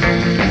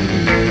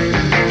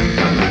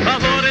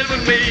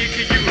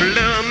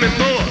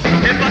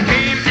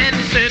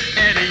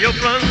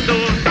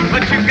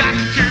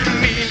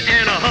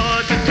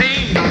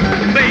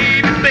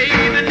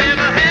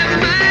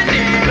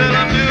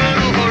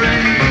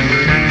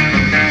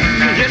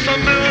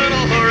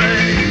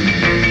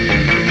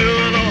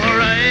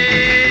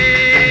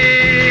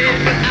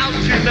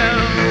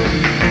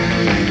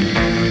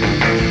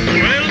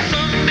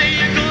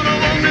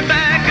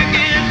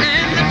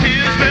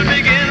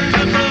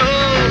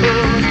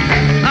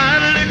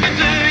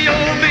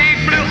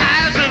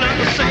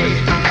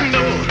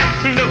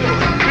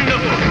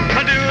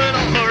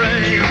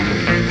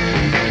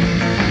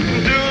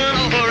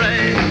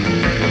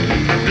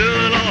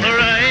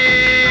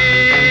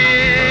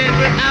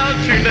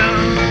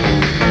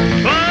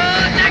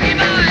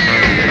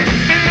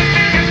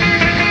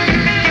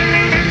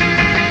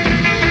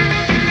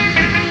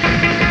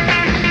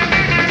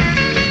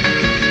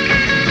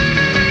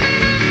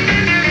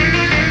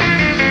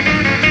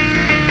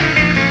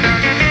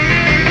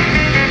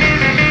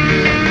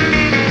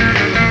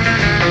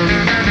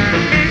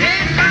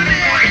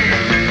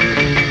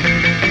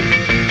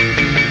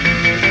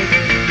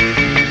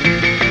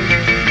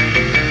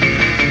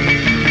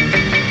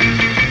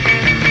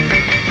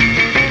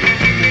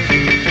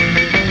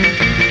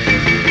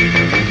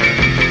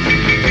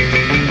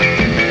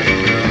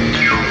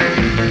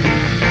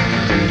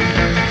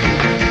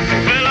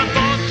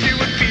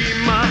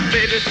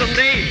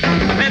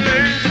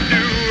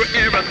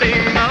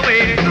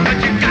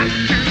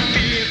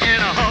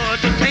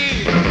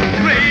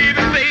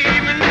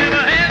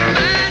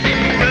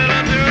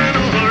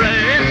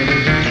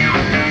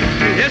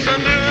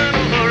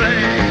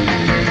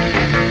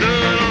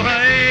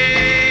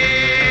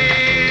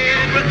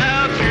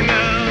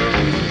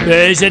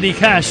 There's Eddie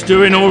Cash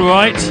doing all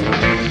right.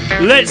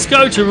 Let's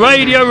go to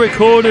Radio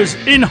Recorders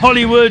in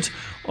Hollywood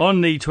on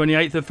the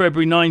 28th of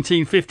February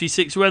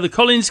 1956, where the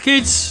Collins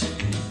Kids,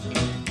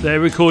 they're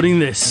recording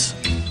this.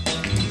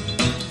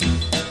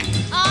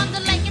 On the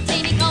Lake of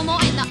Tinicomo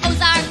in the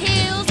Ozark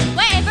Hills,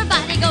 where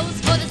everybody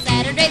goes for the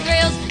Saturday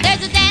thrills,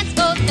 there's a dance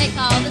boat they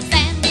call the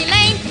Sandy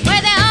Lane,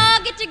 where they all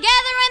get together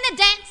and they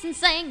dance and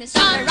sing. They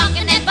start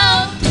rocking that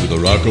boat. To the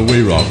rockaway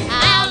rock.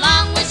 How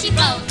long will she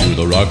float? To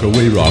the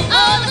rockaway rock.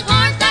 Oh, the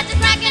corn starts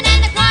cracking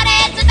and the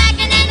crawdads are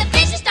backing and the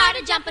fishes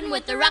started jumping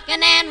with the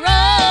rockin' and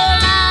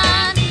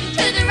rollin'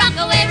 to the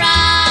rockaway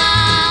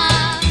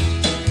rock.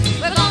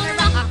 We're gonna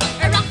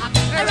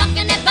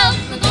rockin' that boat.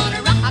 We're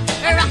gonna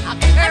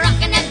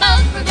rockin' that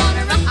boat. We're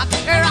gonna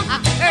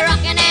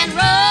rockin' and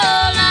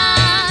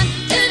rollin'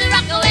 to the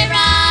rockaway rock.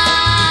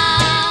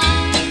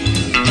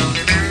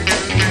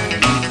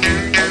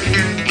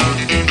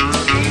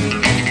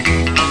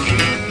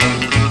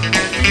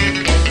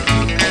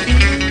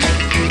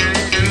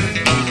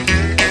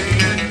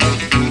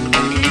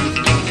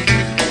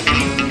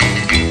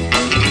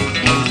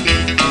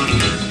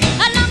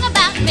 Along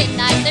about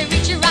midnight they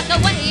reach a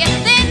rockaway,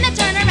 then they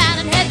turn around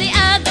and head the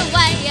other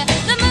way.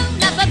 The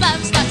moon up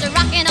above starts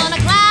a-rockin' on a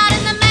cloud,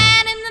 and the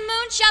man in the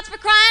moon shouts for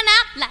crying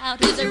out loud,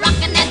 who's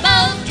a-rockin' that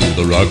boat? To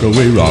the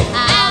rockaway rock.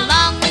 How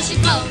long will she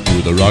float?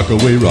 To the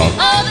rockaway rock.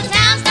 Oh, the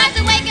town starts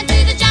awaking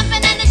to the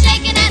jumping and the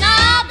shaking, and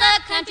all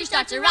the country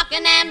starts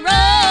a-rockin' and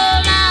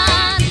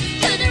rollin'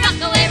 to the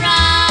rockaway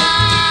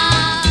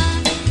rock.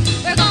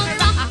 We're gonna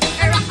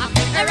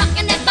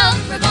rockin' that boat.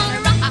 We're gonna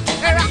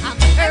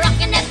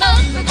rockin' that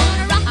boat. We're gonna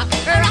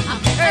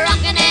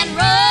rockin' and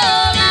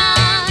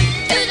rollin'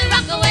 to the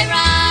rockaway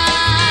rock.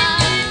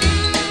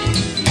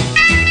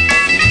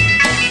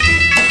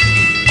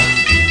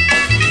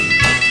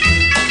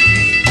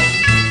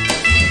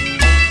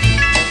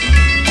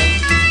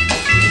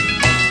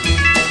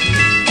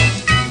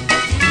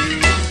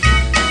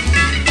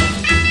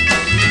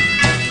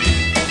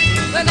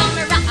 We're gonna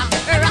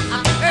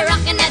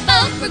rockin' that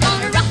boat. We're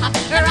gonna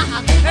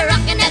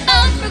rockin' that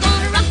boat. We're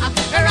gonna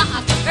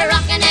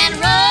rockin' and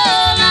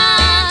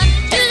rollin'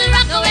 to the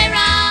rockaway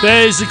rock.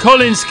 There's the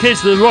Collins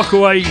Kids with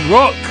Rockaway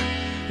Rock.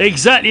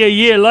 Exactly a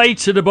year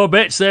later, the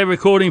Bobettes, they're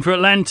recording for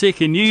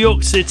Atlantic in New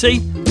York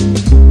City.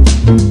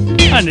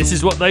 And this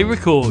is what they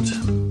record.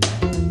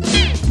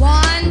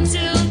 1, 2,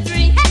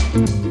 3,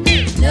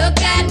 look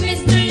at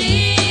Mr.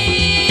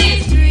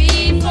 Lee.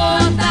 3, 4,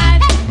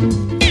 5,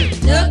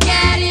 look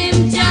at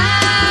him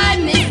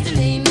jive. Mr.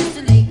 Lee,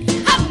 Mr. Lee,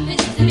 oh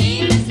Mr.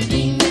 Lee, Mr.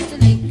 Lee, Mr.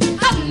 Lee,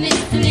 oh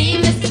Mr. Lee,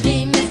 Mr.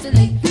 Lee, Mr.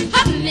 Lee,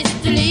 oh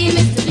Mr. Lee,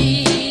 Mr. Lee.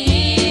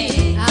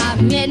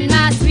 I met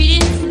my sweetie,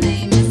 Mr.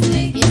 Lee, Mr.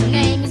 Lee. His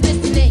name is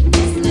Mr. Lee,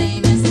 Mr.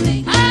 Lee, Mr.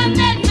 Lee. I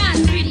met my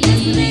sweetie,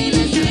 Mr. Lee,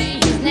 Mr. Lee.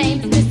 His name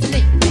is Mr.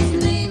 Lee, Mr.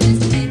 Lee,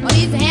 Mr. Lee. Oh,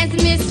 he's the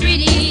handsomest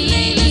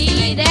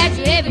sweetie that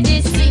you ever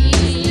did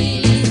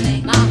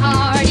see. My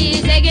heart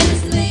is aching,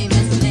 Mr. Lee,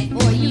 Mr. Lee,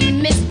 for you,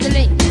 Mr.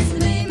 Lee, Mr.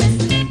 Lee,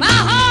 Mr. Lee. My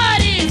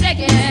heart is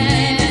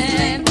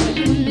aching for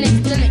you,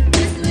 Mr. Lee,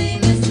 Mr. Lee,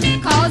 Mr. Lee.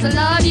 'Cause I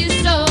love you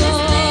so,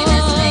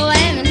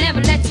 and I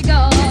never let you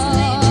go.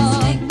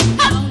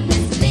 Oh,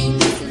 Mr. Lee,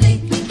 Mr. Lee,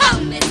 oh,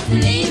 Mr.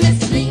 Lee,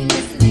 Mr. Lee,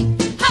 Mr. Lee,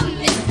 oh,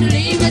 Mr.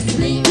 Lee, Mr.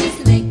 Lee,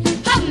 Mr. Lee,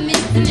 oh,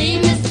 Mr. Lee,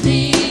 Mr.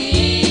 Lee.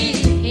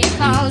 Here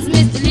comes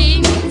Mr. Lee,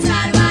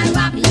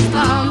 he's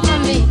come for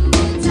me.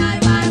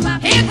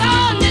 Here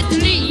comes Mr.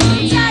 Lee,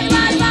 he's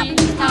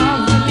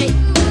come for me.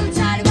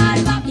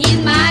 He's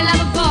my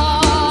lover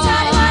boy,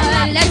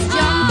 let's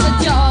jump for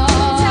joy.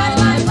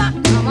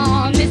 Come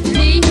on, Mr.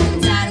 Lee,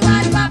 and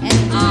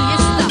do your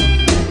stuff.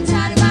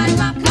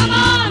 Come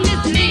on,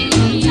 Mr. Lee,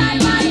 and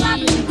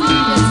do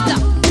your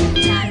stuff.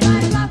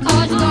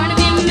 'Cause you're gonna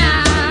be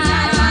mine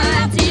till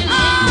the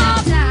end of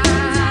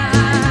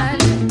time.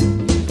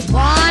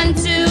 1,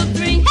 2,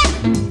 3,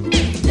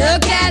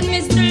 look at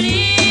Mr.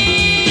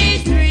 Lee.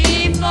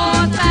 3,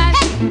 4, 5,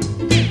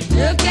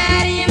 look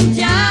at him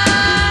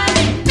jive.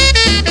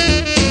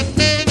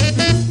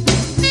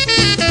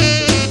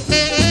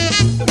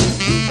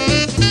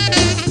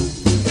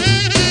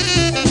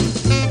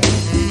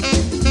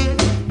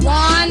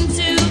 1,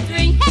 2,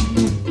 3,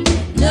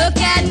 look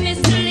at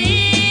Mr.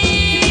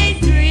 Lee.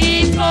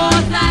 3, 4,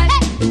 5,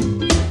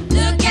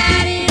 look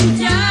at him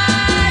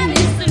jive.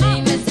 Mr. Lee,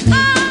 Mr.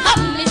 Lee, oh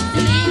Mr.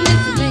 Lee,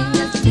 Mr. Lee,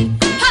 Mr. Lee,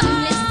 oh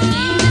Mr.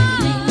 Lee,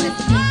 Mr. Lee,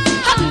 Mr. Lee,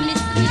 oh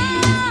Mr.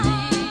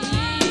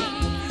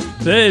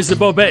 Lee. There's the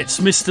Bobettes,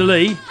 Mr.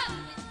 Lee.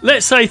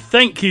 Let's say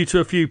thank you to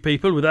a few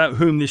people without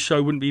whom this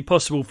show wouldn't be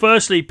possible.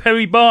 Firstly,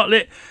 Perry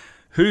Bartlett,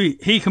 who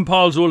he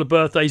compiles all the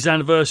birthdays,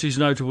 anniversaries,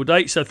 notable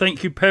dates. So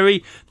thank you,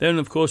 Perry. Then,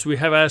 of course, we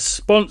have our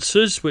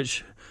sponsors,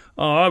 which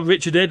are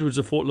Richard Edwards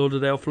of Fort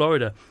Lauderdale,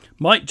 Florida,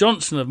 Mike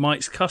Johnson of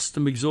Mike's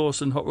Custom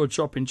Exhaust and Hot Rod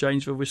Shop in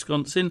Janesville,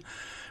 Wisconsin,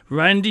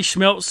 Randy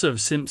Schmeltz of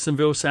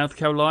Simpsonville, South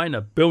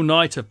Carolina, Bill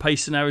Knight of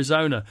Payson,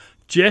 Arizona,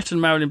 Jet and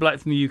Marilyn Black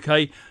from the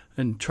UK,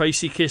 and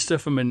Tracy Kister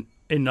from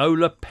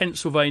Enola,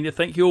 Pennsylvania.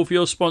 Thank you all for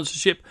your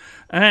sponsorship.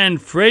 And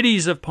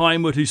Freddy's of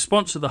Pinewood, who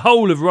sponsor the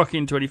whole of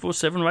Rockin'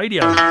 24/7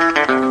 Radio.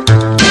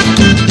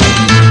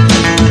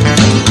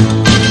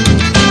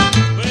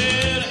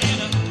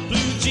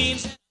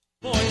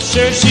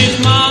 sure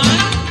she's mine.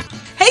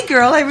 Hey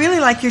girl, I really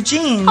like your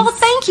jeans. Oh,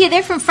 thank you.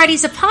 They're from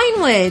Freddy's of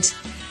Pinewood.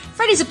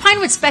 Freddy's of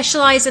Pinewood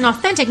specialise in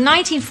authentic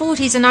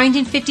 1940s and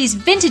 1950s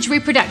vintage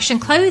reproduction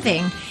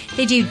clothing.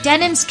 They do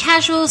denims,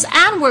 casuals,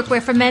 and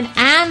workwear for men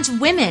and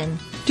women.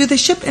 Do they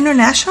ship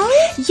internationally?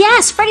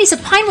 Yes, Freddy's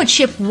of Pinewood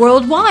ship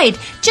worldwide.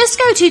 Just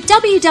go to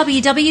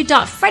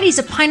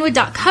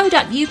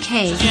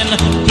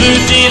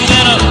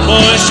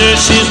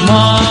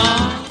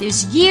www.freddy'sofpinewood.co.uk.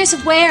 There's years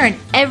of wear in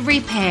every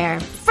pair.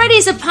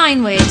 Freddy's of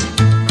Pinewood.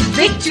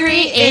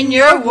 Victory in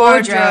your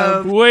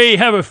wardrobe. We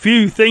have a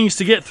few things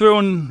to get through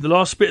on the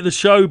last bit of the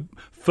show.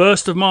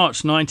 1st of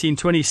March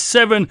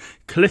 1927,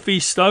 Cliffy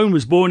Stone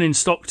was born in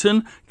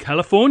Stockton,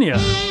 California.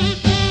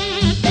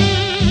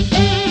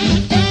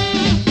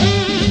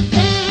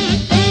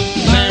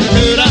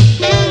 Barracuda,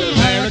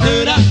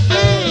 Barracuda,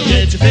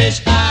 get your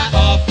fish eye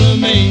off of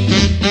me.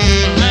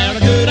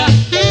 Barracuda,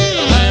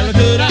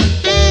 Barracuda,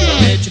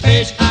 get your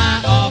fish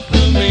eye off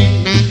of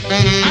me.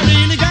 I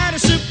really got a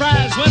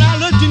surprise when I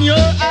looked in your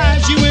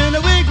eyes. You went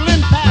a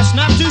wiggling past,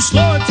 not too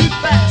slow or too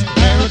fast.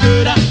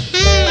 Barracuda,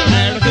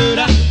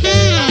 Barracuda,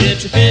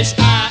 get your fish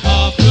eye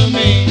off of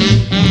me.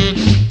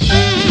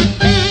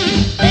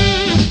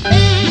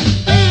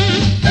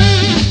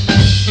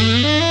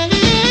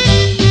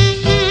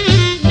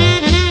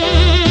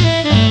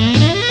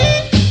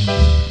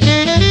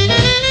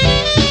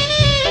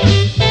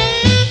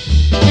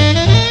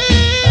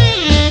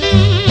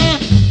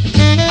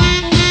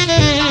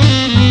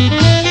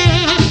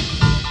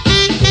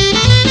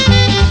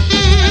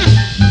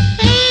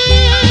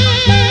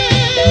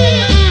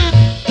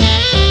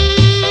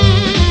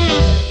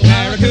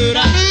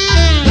 Barracuda,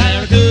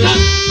 Barracuda,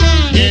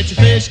 get your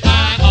fish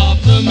eye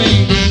off of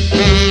me.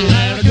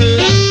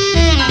 Barracuda,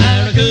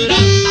 Barracuda,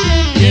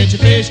 get your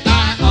fish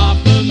eye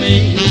off of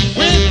me.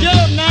 With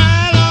your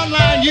nylon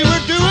line, you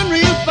were doing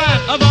real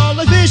fine. Of all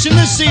the fish in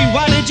the sea,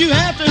 why did you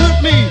have to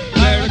hurt me?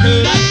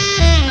 Barracuda,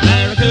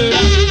 Barracuda,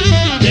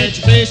 get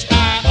your fish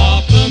eye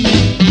off of me.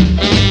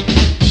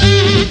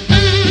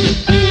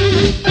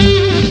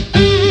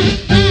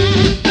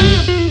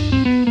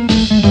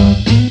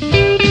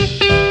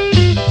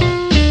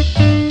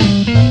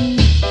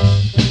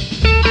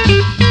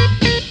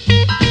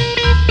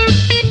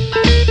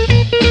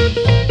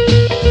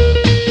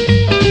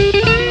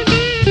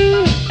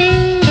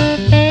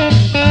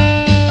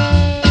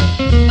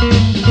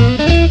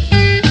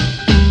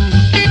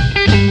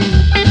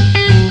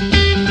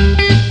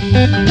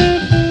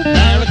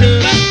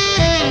 Barracuda,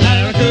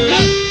 Barracuda,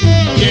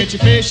 get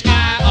your fish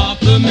eye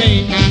off of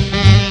me.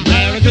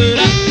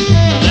 Barracuda,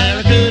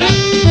 Barracuda,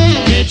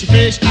 get your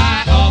fish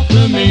eye off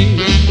of me.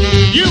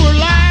 You were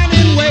lying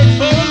in wait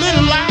for a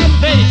little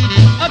live bait,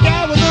 a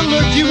guy with a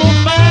look you won't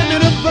find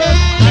in a book.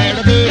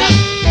 Barracuda,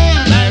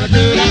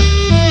 Barracuda,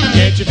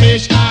 get your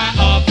fish eye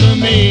off of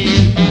me.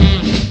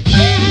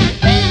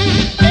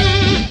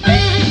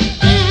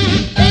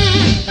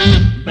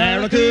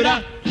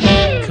 Barracuda.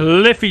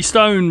 Cliffy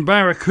Stone,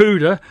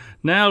 Barracuda.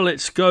 Now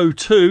let's go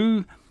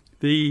to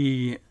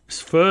the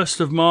 1st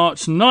of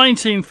March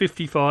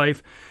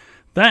 1955.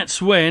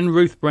 That's when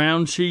Ruth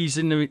Brown, she's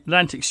in the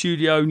Atlantic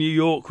Studio, New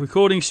York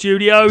recording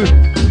studio,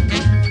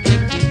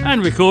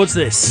 and records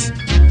this.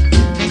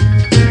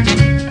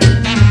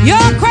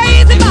 You're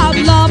crazy about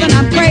love and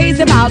I'm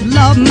crazy about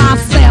love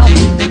myself.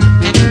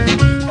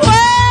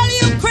 Well,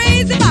 you're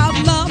crazy about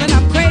love and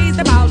I'm crazy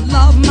about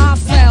love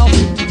myself.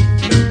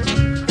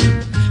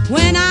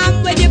 When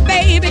I'm with you,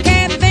 baby,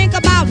 can't think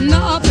about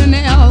nothing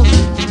else.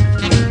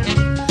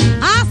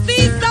 I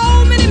see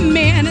so many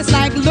men, it's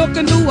like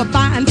looking through a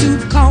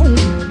fine-tooth comb.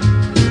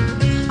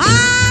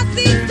 I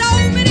see so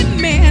many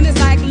men, it's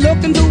like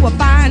looking through a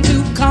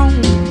fine-tooth comb.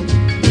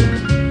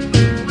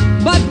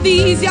 But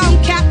these young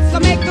cats will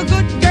make a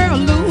good girl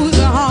lose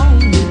her home.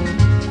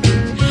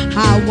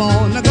 I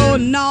wanna go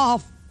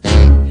north,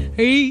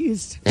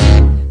 east,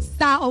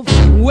 south,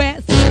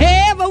 west,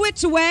 every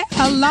which way,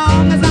 as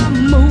long as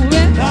I'm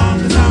moving. Long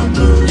as I'm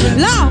moving.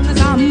 Long as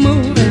I'm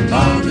moving.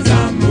 Long as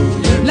I'm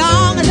moving.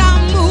 Long as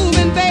I'm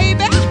moving,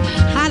 baby,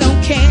 I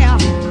don't care.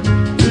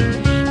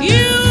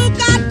 You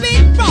got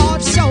big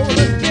broad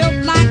shoulders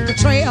built like a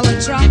trailer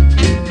truck.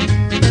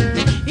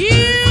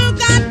 You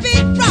got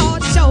big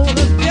broad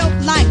shoulders built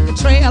like a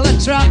trailer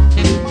truck.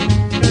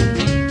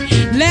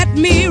 Let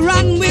me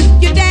run with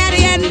your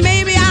daddy and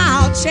maybe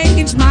I'll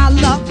change my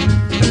luck.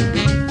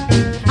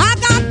 I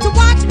got to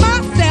watch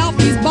myself,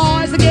 these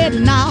boys are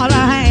getting out of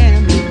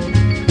hand.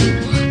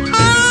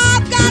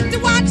 I've got to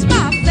watch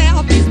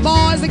myself, these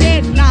boys are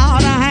getting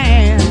out of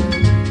hand.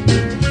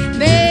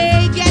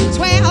 They get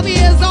 12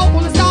 years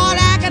old and start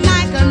acting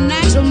like a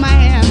natural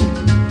man.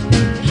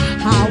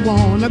 I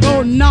wanna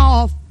go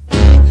north,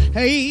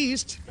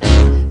 east,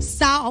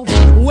 south,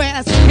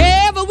 west,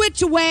 every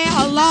which way,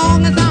 as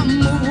long as I'm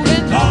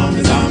moving. Long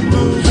as I'm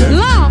moving.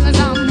 Long as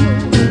I'm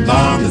moving.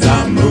 Long as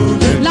I'm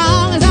moving.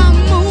 Long as I'm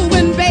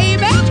moving,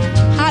 baby,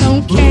 I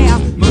don't care.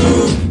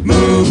 Move,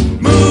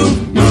 move,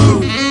 move,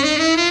 move.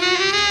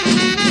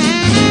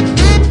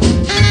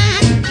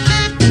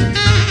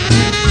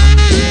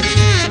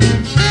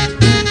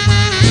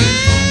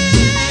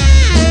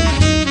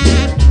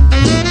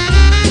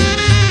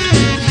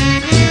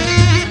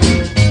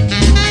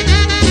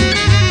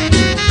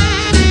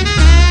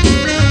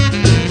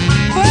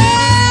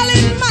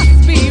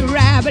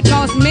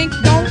 because mink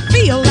don't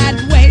feel that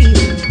way.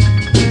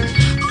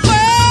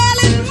 Well,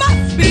 it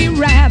must be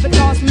rare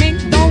because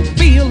mink don't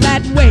feel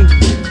that way.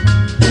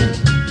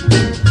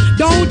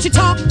 Don't you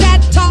talk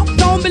that talk,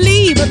 don't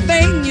believe a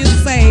thing you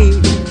say.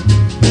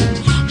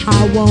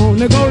 I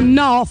wanna go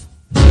north,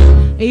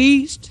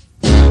 east,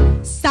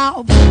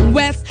 south,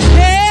 west,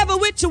 every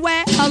which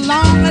way, as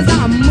long as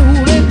I'm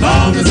moving.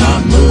 Long as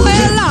I'm moving.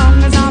 Well,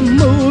 long as I'm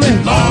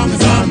moving. Long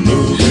as I'm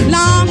moving.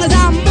 Long as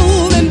I'm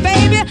moving,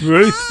 baby.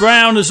 Ruth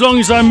Brown, As Long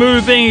As I'm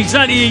Moving,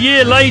 exactly a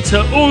year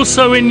later,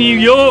 also in New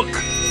York.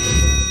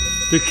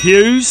 The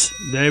Q's,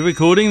 they're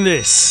recording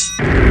this.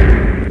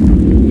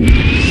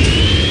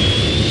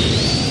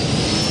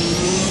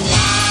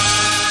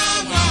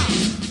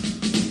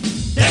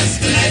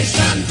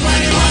 Destination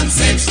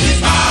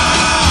 2165.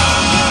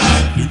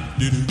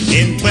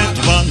 In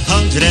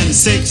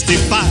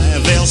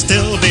 2165, they'll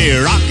still be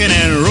rocking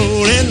and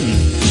rolling,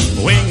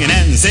 winging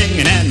and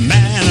singing and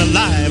man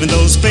alive. In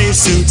those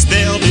spacesuits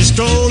they'll be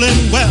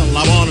strolling. Well,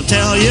 I want to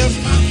tell you,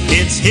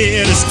 it's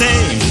here to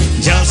stay.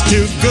 Just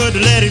too good to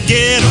let it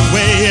get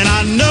away. And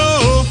I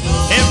know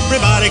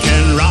everybody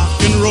can rock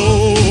and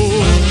roll.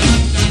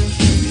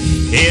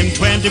 In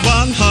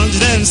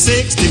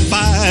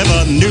 2165,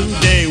 a new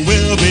day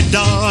will be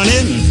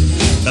dawning.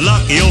 The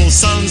lucky old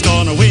sun's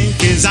gonna wink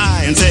his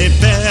eye and say,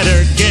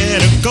 better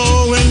get it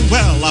going.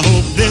 Well, I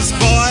hope this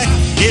boy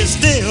is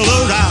still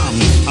around.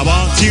 I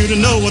want you to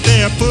know what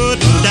they're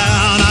putting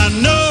down. I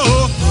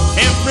know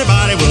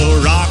everybody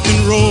will rock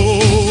and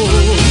roll.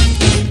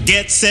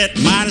 Get set,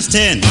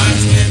 -10,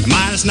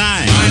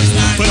 -9.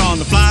 Put on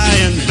the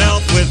flying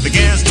belt with the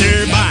gas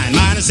turbine.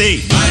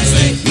 -8,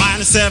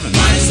 -7.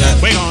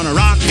 We're gonna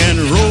rock and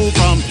roll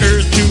from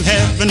earth to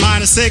heaven.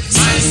 -6,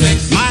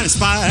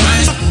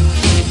 -5.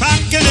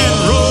 Rockin' and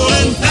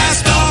rollin',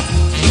 blast off.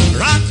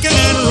 Rockin'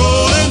 and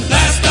rollin',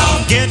 blast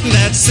off. Getting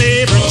that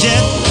saber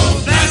jet,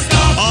 blast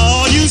off.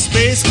 All you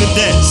space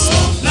cadets,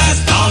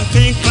 blast off. On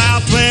Pink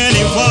Cloud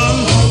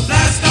 21,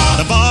 blast off.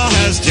 The ball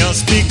has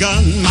just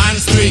begun.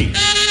 -3,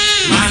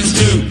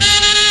 -2,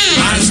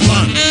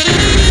 -1.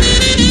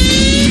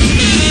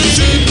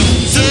 Shoot,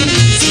 zoom, zoom.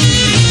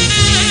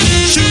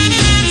 Shoot,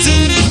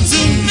 zoom,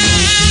 zoom.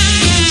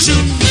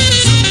 Shoot,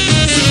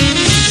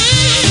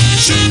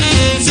 zoom, zoom. Shoot,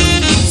 zoom,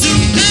 zoom.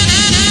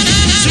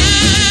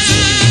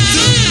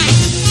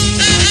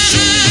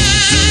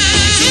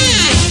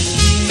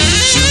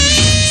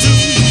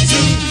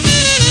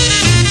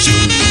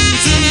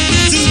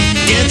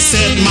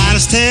 Set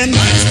 -10,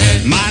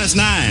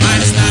 -9.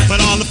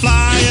 Put on the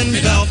flying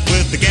belt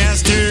with the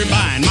gas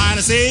turbine.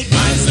 -8,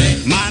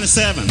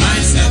 -7.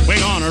 We're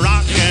gonna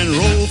rock and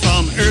roll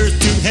from earth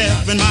to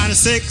heaven.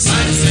 -6,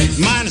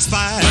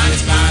 -5,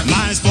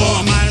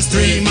 -4,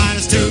 -3,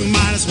 -2,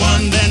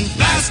 -1. Then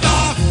blast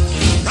off.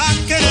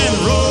 Rockin' and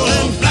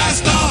rollin',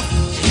 blast off.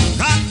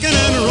 Rockin'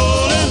 and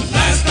rollin',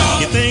 blast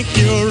off. You think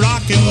you're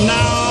rockin'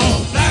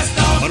 now? Blast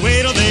off. But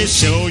wait till they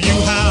show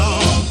you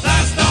how.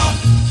 Blast off.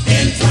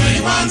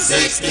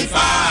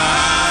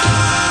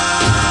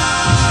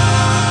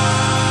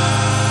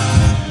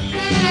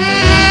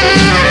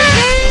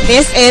 2165.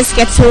 This is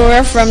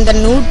Keturah from the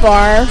Nude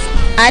Bar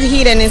at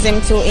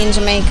Hedonism 2 in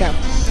Jamaica.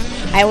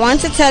 I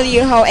want to tell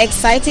you how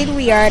excited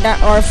we are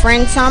that our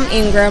friend Tom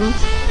Ingram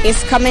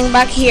is coming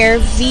back here,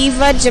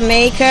 Viva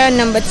Jamaica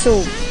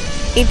 #2.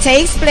 It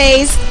takes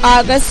place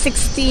August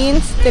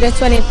 16th to the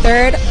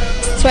 23rd,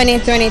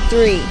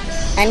 2023,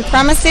 and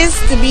promises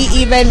to be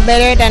even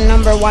better than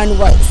 #1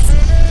 was.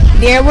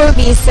 There will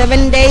be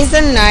 7 days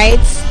and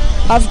nights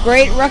of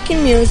great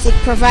rocking music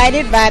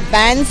provided by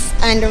bands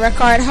and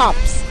record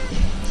hops.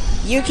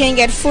 You can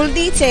get full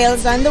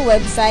details on the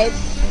website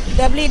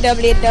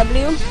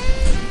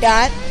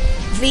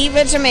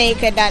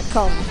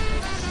www.vivajamaica.com.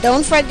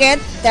 Don't forget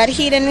that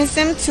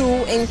Hedonism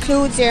 2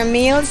 includes your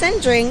meals and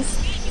drinks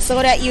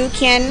so that you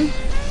can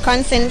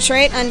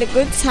concentrate on the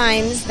good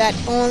times that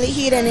only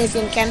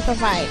Hedonism can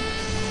provide.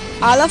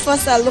 All of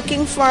us are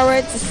looking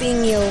forward to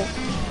seeing you.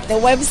 The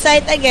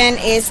website again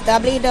is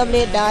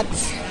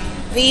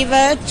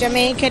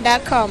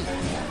www.vivajamaica.com.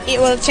 It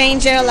will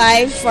change your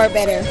life for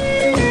better.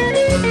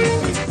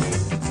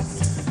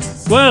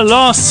 Well,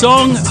 last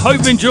song.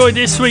 Hope you enjoyed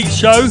this week's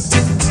show.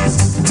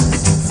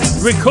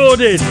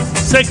 Recorded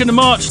 2nd of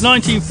March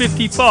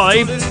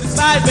 1955.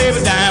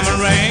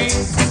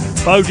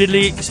 Bo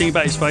Diddley singing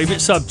about his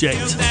favourite subject.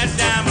 If that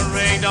diamond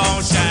ring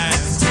don't shine,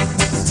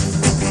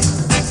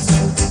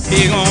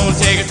 he gonna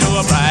take it to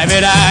a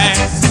private eye.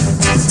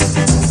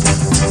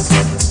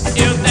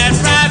 If that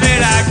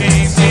private eye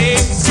can't see,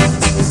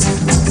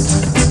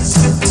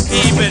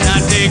 he better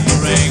not take the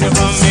ring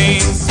from me.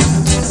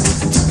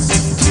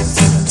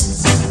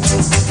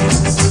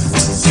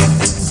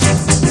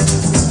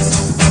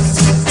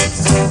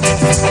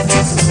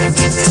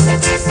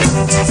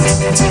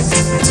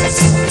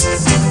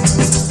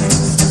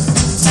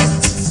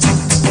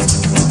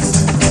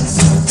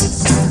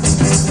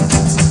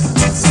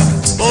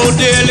 Oh,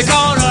 dearly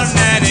call her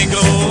nanny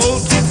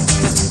goat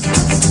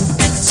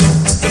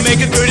to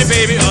make it pretty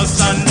baby a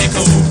Sunday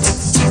coat.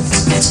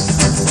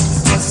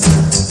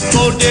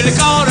 Oh, Bo Diddley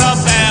caught a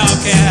bell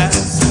cat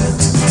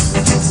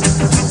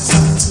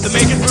to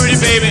make it pretty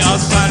baby a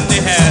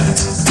Sunday hat.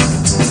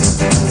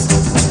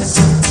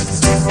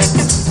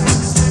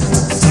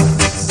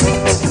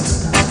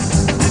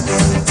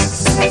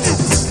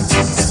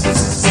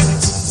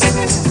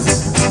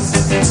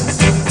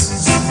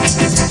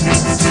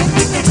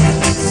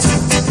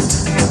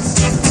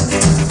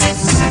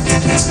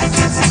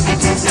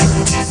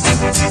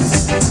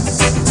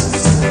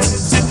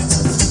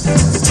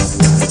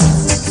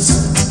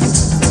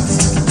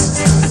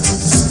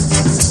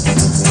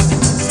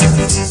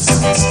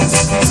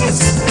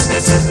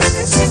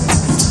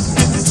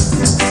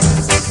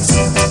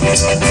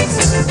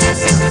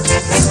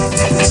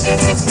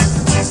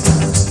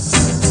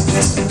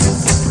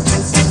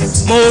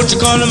 Won't you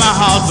come to my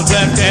house to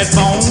black cat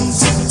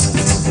bones?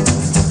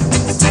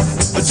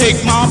 Or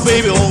take my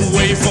baby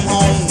away from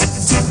home.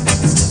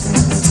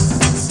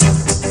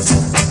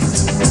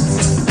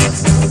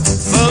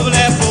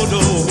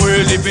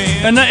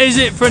 And that is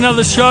it for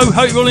another show.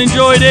 Hope you all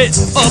enjoyed it.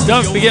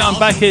 Don't forget, I'm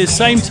back here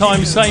same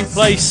time, same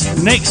place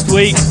next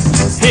week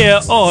here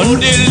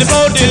on,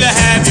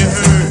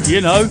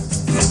 you know,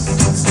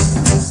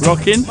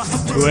 rocking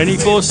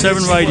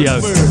 24/7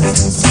 radio.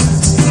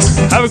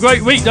 Have a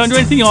great week. Don't do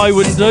anything I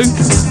wouldn't do.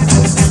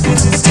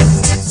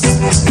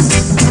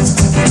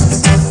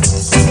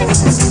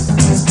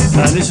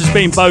 And this has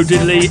been Bo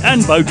Diddley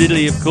and Bo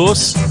Diddley, of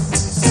course.